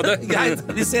 ha det. Greit,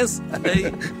 vi ses. Hei.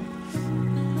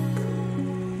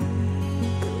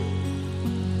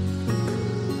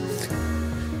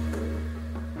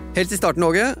 Helt i starten,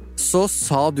 Åge, så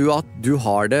sa du at du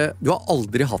har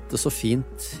aldri hatt det så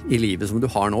fint i livet som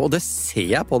du har nå, og det ser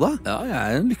jeg på deg. Ja, jeg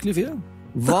er en lykkelig fyr.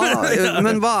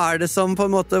 Men hva er det som på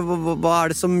en måte, hva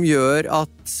er det som gjør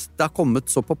at det har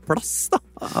kommet så på plass da,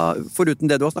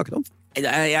 foruten det du har snakket om?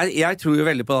 Jeg tror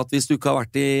jo veldig på at hvis du ikke har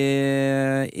vært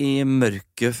i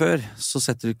mørket før, så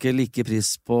setter du ikke like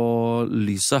pris på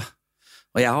lyset.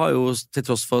 Og jeg har jo, til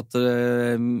tross for at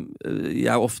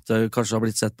jeg ofte kanskje har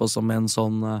blitt sett på som en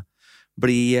sånn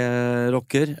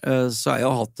rocker, så har jeg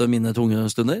jo hatt mine tunge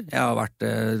stunder. Jeg har vært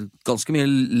ganske mye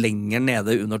lenger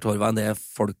nede under torva enn det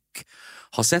folk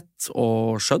har sett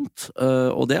og skjønt,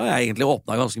 og det har jeg egentlig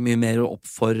åpnet ganske mye mer opp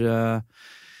for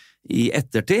i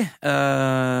ettertid.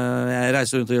 Jeg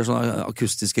reiser rundt og gjør sånne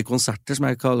akustiske konserter som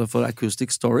jeg kaller for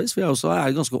acoustic stories, for jeg også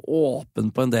er ganske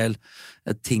åpen på en del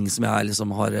ting som jeg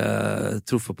liksom har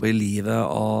truffet på i livet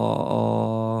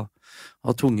av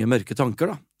tunge, mørke tanker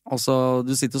da. Altså,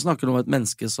 du sitter og snakker om et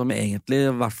menneske som egentlig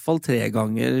i hvert fall 3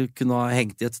 ganger kunne ha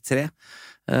hengt i et tre,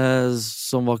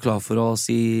 som var klar for å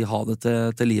si ha det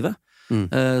til livet.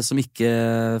 Som ikke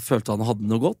følte han hadde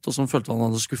noe godt, og som følte han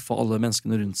hadde skuffet alle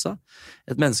menneskene rundt seg.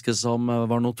 Et menneske som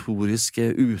var notorisk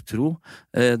utro,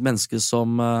 et menneske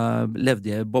som levde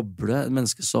i en boble, et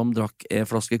menneske som drakk en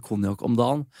flaske konjakk om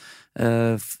dagen,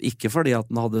 ikke fordi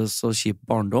at han hadde så kjip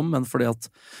barndom, men fordi at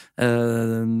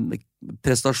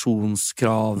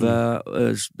prestasjonskravet,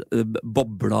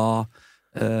 bobla,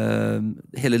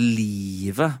 hele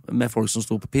livet med folk som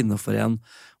stod på pinne for en,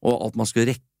 og at man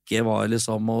skulle rekke var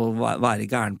liksom å være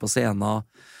gæren på scenen,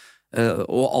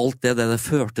 og alt det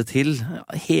førte til,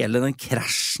 hele den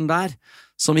krasjen der,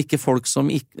 som ikke folk som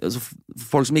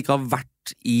ikke har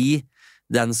vært i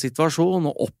den situasjonen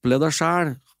og opplevd det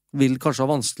selv, vil kanskje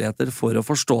ha vanskeligheter for å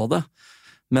forstå det.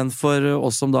 Men for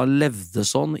oss som da levde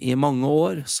sånn i mange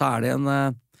år, så er det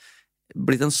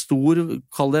blitt en stor,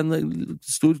 kall det en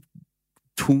stor,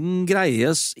 tung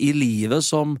greie i livet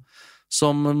som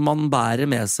man bærer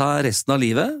med seg resten av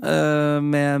livet,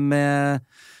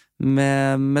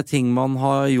 med ting man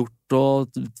har gjort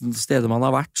og steder man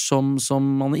har vært som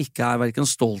man ikke er hverken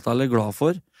stolt eller glad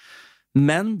for.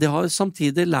 Men det har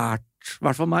samtidig lært, i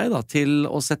hvert fall meg da, til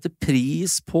å sette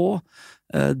pris på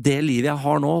det livet jeg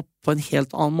har nå på en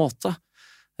helt annen måte.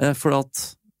 For at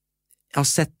jeg har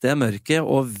sett det mørket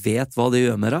og vet hva det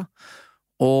gjør med det.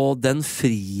 Og den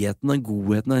friheten, den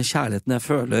godheten, den kjærligheten jeg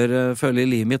føler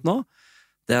i livet mitt nå,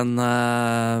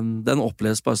 den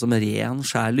oppleves bare som ren,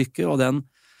 skjær lykke, og den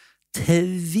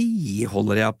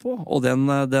tviholder jeg på, og den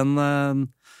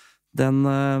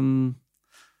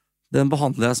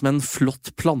behandler jeg som en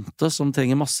flott plante som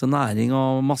trenger masse næring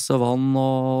og masse vann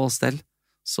og stell.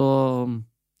 Så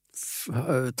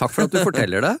takk for at du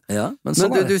forteller det. Ja, men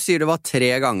sånn du sier det var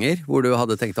 3 ganger hvor du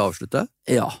hadde tenkt å avslutte?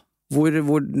 Ja.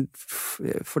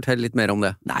 Fortell litt mer om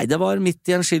det. Nei, det var midt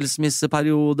i en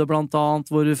skilsmisseperiode, blant annet,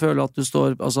 hvor du føler at du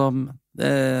står, altså,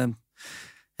 jeg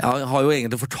har jo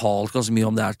egentlig fortalt ganske mye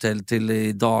om det her til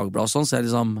i Dagbladet, sånn, så jeg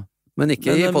liksom... Men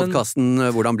ikke i podcasten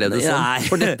Hvordan ble du sånn?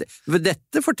 For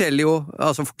dette forteller jo,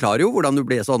 altså forklarer jo hvordan du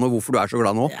ble sånn, og hvorfor du er så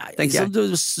glad nå, tenker jeg.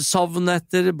 Du savner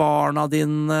etter barna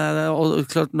dine, og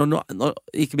klart,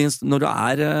 ikke minst når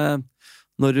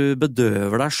du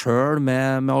bedøver deg selv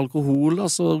med alkohol, da,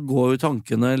 så går jo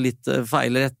tankene litt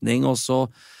feil retning, og så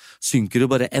synker du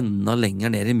bare enda lenger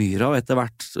ned i myra, og etter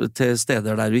hvert til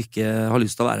steder der du ikke har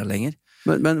lyst til å være lenger.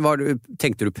 Men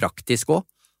tenkte du praktisk også?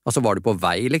 Altså var du på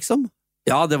vei, liksom?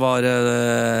 Ja, det var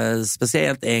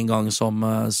spesielt en gang som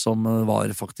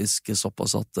var faktisk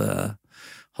såpass at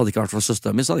hadde ikke vært for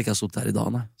søsteren min, så hadde ikke jeg stått her i dag.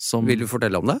 Vil du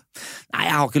fortelle om det? Nei,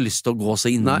 jeg har ikke lyst til å gå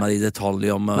så innom meg i detalj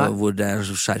om hvor det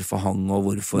skjerfet hang og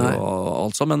hvorfor og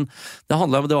alt sånt, men det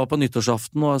handlet om, det var på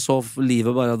nyttårsaften, og jeg så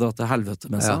livet bare dratt til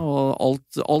helvete med seg, og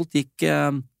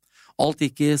alt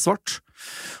gikk i svart.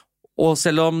 Og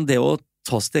selv om det å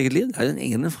ta sitt eget liv, det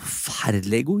en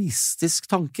forferdelig egoistisk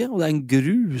tanke, og det en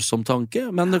grusom tanke,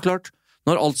 men det klart,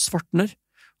 når alt svartner,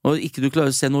 og ikke du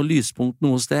klarer å se noe lyspunkt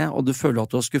noe sted, og du føler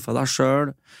at du har skuffet deg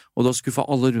selv, og du har skuffet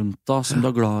alle rundt deg som du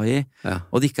er glad i,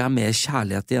 og det ikke mer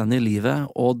kjærlighet igjen i livet,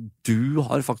 og du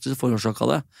har faktisk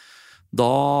forårsaket det,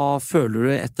 da føler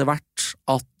du etter hvert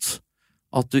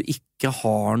at du ikke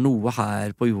har noe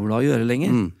her på jorda å gjøre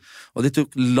lenger. Og det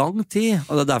tok lang tid,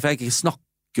 og det derfor jeg ikke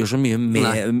snakker så mye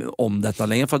mer om dette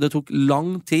lenger, for det tok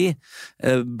lang tid,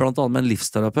 blant annet med en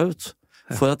livsterapeut,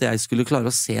 for at jeg skulle klare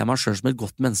å se meg selv som et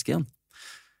godt menneske igjen.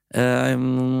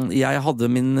 Jeg hadde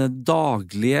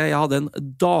en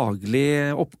daglig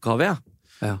oppgave,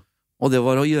 og det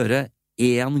var å gjøre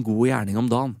en god gjerning om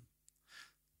dagen.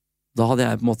 Da hadde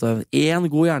jeg på en måte en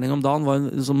god gjerning om dagen var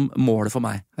liksom målet for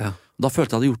meg. Da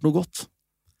følte jeg hadde gjort noe godt.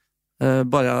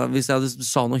 Bare hvis jeg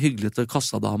sa noe hyggelig til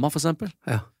kassadama, for eksempel,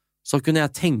 så kunne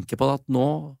jeg tenke på at nå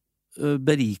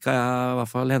berika jeg i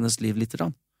hvert fall hennes liv litt.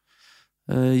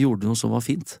 Gjorde noe som var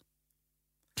fint.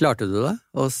 Klarte du det?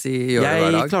 Å gjøre det hver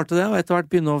dag? Jeg klarte det, og etter hvert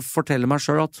begynne å fortelle meg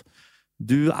selv at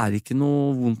du ikke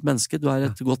noe vondt menneske, du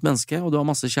et godt menneske, og du har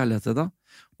masse kjærlighet til deg.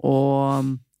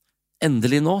 Og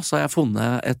endelig nå så har jeg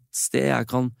funnet et sted jeg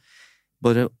kan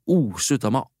bare ose ut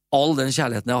av meg all den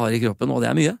kjærligheten jeg har i kroppen, og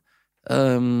det mye,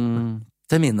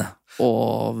 til mine,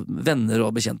 og venner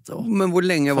og bekjente. Men hvor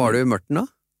lenge var du i mørten da?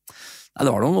 Nei,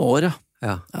 det var noen år,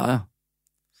 ja.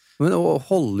 Men å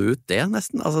holde ut det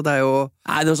nesten, altså det jo...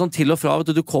 Nei, det sånn til og fra,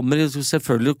 vet du,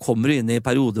 selvfølgelig kommer du inn i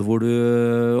perioder hvor du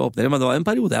opplever, men det var en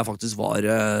periode jeg faktisk var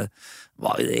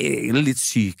egentlig litt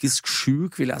psykisk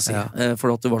syk, vil jeg si, for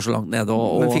at du var så langt nede.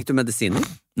 Men fikk du medisiner?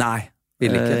 Nei,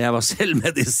 jeg var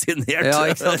selvmedisinert. Ja,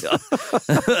 ikke sant?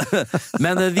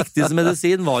 Men det viktigste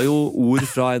medisin var jo ord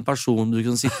fra en person du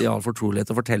kunne sitte i all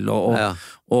fortrolighet og fortelle, og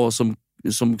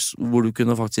hvor du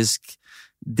kunne faktisk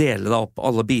dele deg opp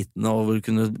alle bitene, og hvor du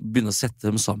kunne begynne å sette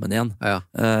dem sammen igjen,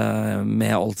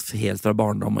 med alt helt fra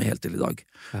barndom og helt til i dag.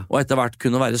 Og etter hvert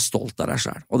kunne være stolt av deg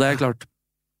selv. Og det klart,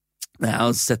 når jeg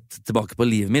har sett tilbake på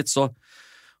livet mitt, så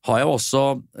har jeg også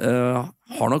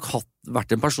har nok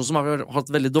vært en person som har hatt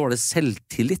veldig dårlig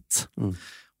selvtillit.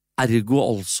 Ergo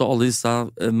altså alle disse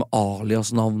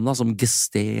alias-navnene, som Åge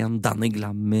Sten, Danny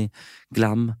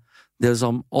Glam, det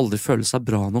som aldri føler seg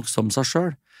bra nok som seg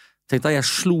selv. Tenk deg, jeg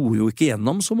slo jo ikke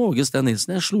gjennom som Åge Sten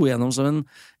Nilsen, jeg slo gjennom som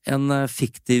en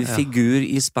fiktiv figur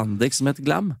i spandex som het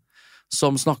Glam,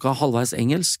 som snakket halvveis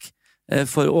engelsk,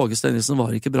 for Åge Sten Nilsen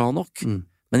var ikke bra nok.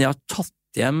 Men jeg har tatt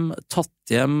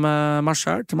hjem meg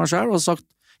selv og sagt,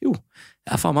 jo,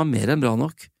 jeg faen meg mer enn bra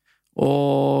nok,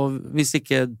 og hvis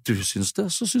ikke du syns det,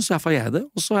 så syns jeg det,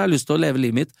 og så har jeg lyst til å leve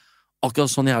livet mitt,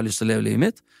 akkurat sånn jeg har lyst til å leve livet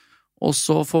mitt, og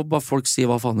så får bare folk si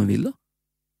hva faen de vil da.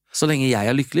 Så lenge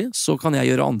jeg lykkelig, så kan jeg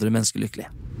gjøre andre mennesker lykkelige.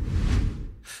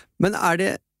 Men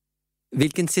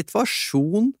hvilken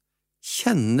situasjon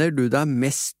kjenner du deg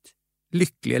mest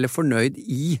lykkelig eller fornøyd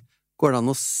i? Går det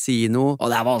an å si noe?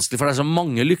 Det vanskelig, for det så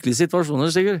mange lykkelige situasjoner,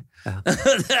 Sigurd.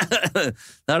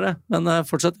 Det det, men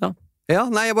fortsett, Ja,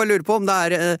 nei, jeg bare lurer på om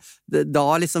da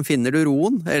liksom finner du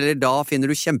roen, eller da finner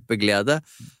du kjempeglede.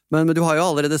 Men du har jo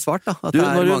allerede svart da, at det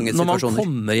mange situasjoner. Når man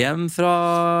kommer hjem fra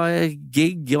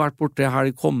gig, vært borte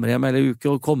helg, kommer hjem eller uke,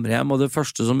 og kommer hjem, og det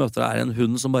første som møter en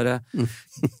hund som bare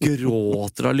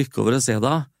gråter av lykke over å se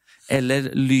deg, eller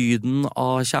lyden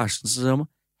av kjæresten som sier,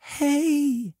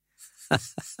 hei!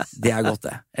 Det godt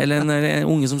det. Eller en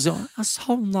unge som sier, jeg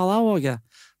savnet deg, Åge.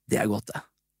 Det godt det.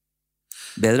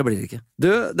 Bedre blir det ikke.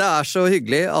 Du, det så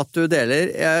hyggelig at du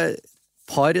deler.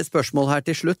 Par spørsmål her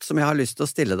til slutt som jeg har lyst til å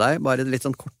stille deg, bare litt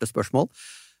sånn korte spørsmål.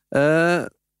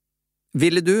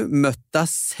 Ville du møtt deg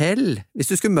selv,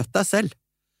 hvis du skulle møtt deg selv,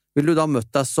 ville du da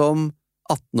møtt deg som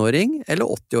 18-åring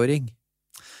eller 80-åring?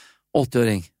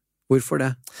 80-åring. Hvorfor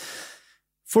det?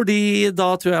 Fordi da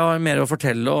tror jeg jeg har mer å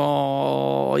fortelle,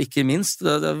 og ikke minst,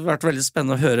 det har vært veldig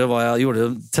spennende å høre hva jeg gjorde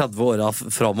 30 åra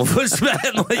fremover, som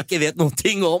jeg nå ikke vet noen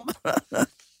ting om.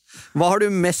 Hva har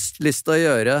du mest lyst til å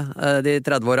gjøre de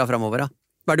 30 åra fremover da?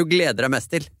 Hva du gleder deg mest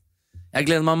til? Jeg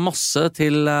gleder meg masse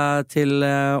til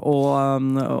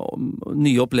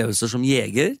nye opplevelser som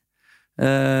jeger,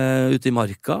 ute i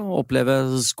marka,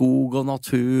 oppleve skog og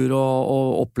natur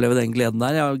og oppleve den gleden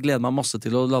der. Jeg gleder meg masse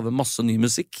til å lage masse ny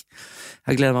musikk.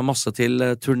 Jeg gleder meg masse til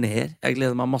turnéer. Jeg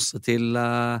gleder meg masse til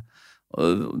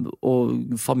og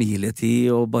familietid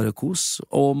og bare kos.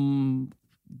 Og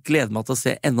gleder meg til å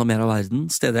se enda mer av verden,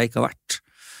 steder jeg ikke har vært.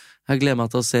 Jeg gleder meg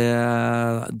til å se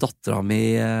datteren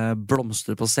min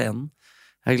blomstre på scenen.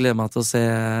 Jeg gleder meg til å se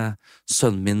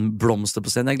sønnen min blomstre på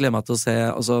scenen. Jeg gleder meg til å se,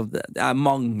 det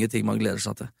mange ting man gleder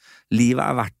seg til.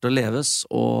 Livet verdt å leves,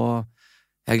 og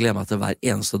jeg gleder meg til hver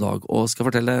eneste dag. Og skal jeg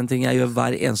fortelle en ting jeg gjør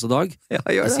hver eneste dag?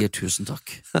 Jeg sier tusen takk.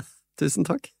 Tusen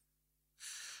takk.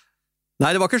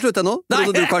 Nei, det var ikke slutt ennå,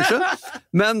 trodde du kanskje.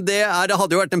 Men det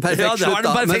hadde jo vært en perfekt slutt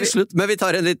da. Men vi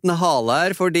tar en liten hale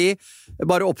her, fordi,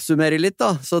 bare oppsummere litt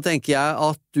da, så tenker jeg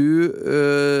at du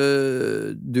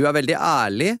veldig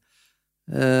ærlig.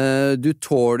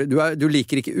 Du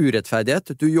liker ikke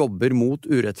urettferdighet, du jobber mot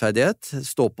urettferdighet,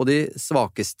 stå på de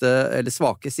svake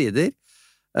sider,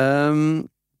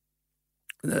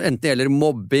 enten det gjelder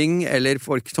mobbing eller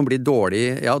folk som blir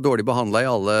dårlig behandlet i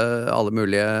alle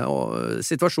mulige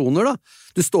situasjoner da.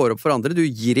 Du står opp for andre, du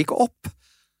gir ikke opp,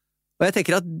 og jeg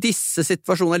tenker at disse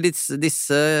situasjonene,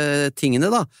 disse tingene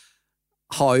da,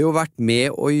 har jo vært med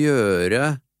å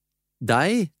gjøre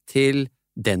deg til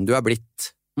den du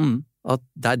blitt. At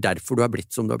det derfor du har blitt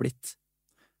som du har blitt.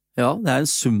 Ja, det en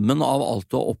summen av alt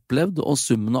du har opplevd, og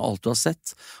summen av alt du har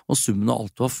sett, og summen av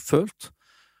alt du har følt,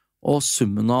 og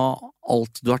summen av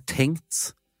alt du har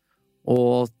tenkt,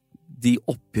 og de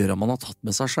oppgjørene man har tatt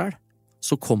med seg selv.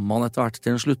 Så kommer man etter hvert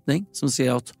til en slutning som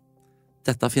sier at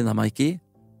dette finner jeg meg ikke i,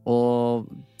 og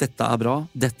dette bra,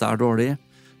 dette dårlig.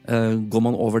 Går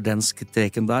man over den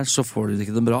streken der, så får du det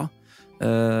ikke det bra.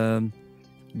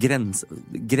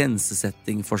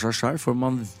 Grensesetting for seg selv, for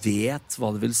man vet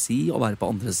hva det vil si å være på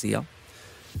andre siden.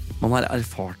 Man har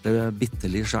erfart det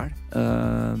bitterlig selv.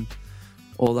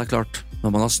 Og det klart, når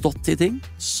man har stått i ting,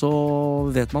 så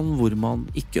vet man hvor man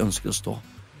ikke ønsker å stå.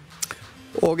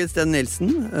 Åge Sten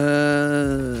Nilsen,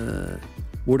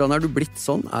 hvordan du blitt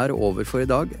sånn over for i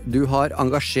dag. Du har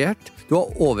engasjert, du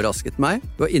har overrasket meg,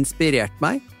 du har inspirert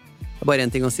meg. Det bare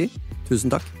en ting å si.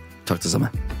 Tusen takk. Takk det samme.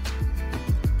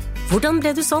 Hvordan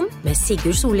ble du sånn? Med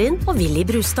Sigurd Sollien og Willy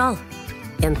Brusdal.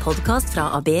 En podcast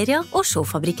fra Aberia og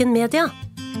Showfabrikken Media.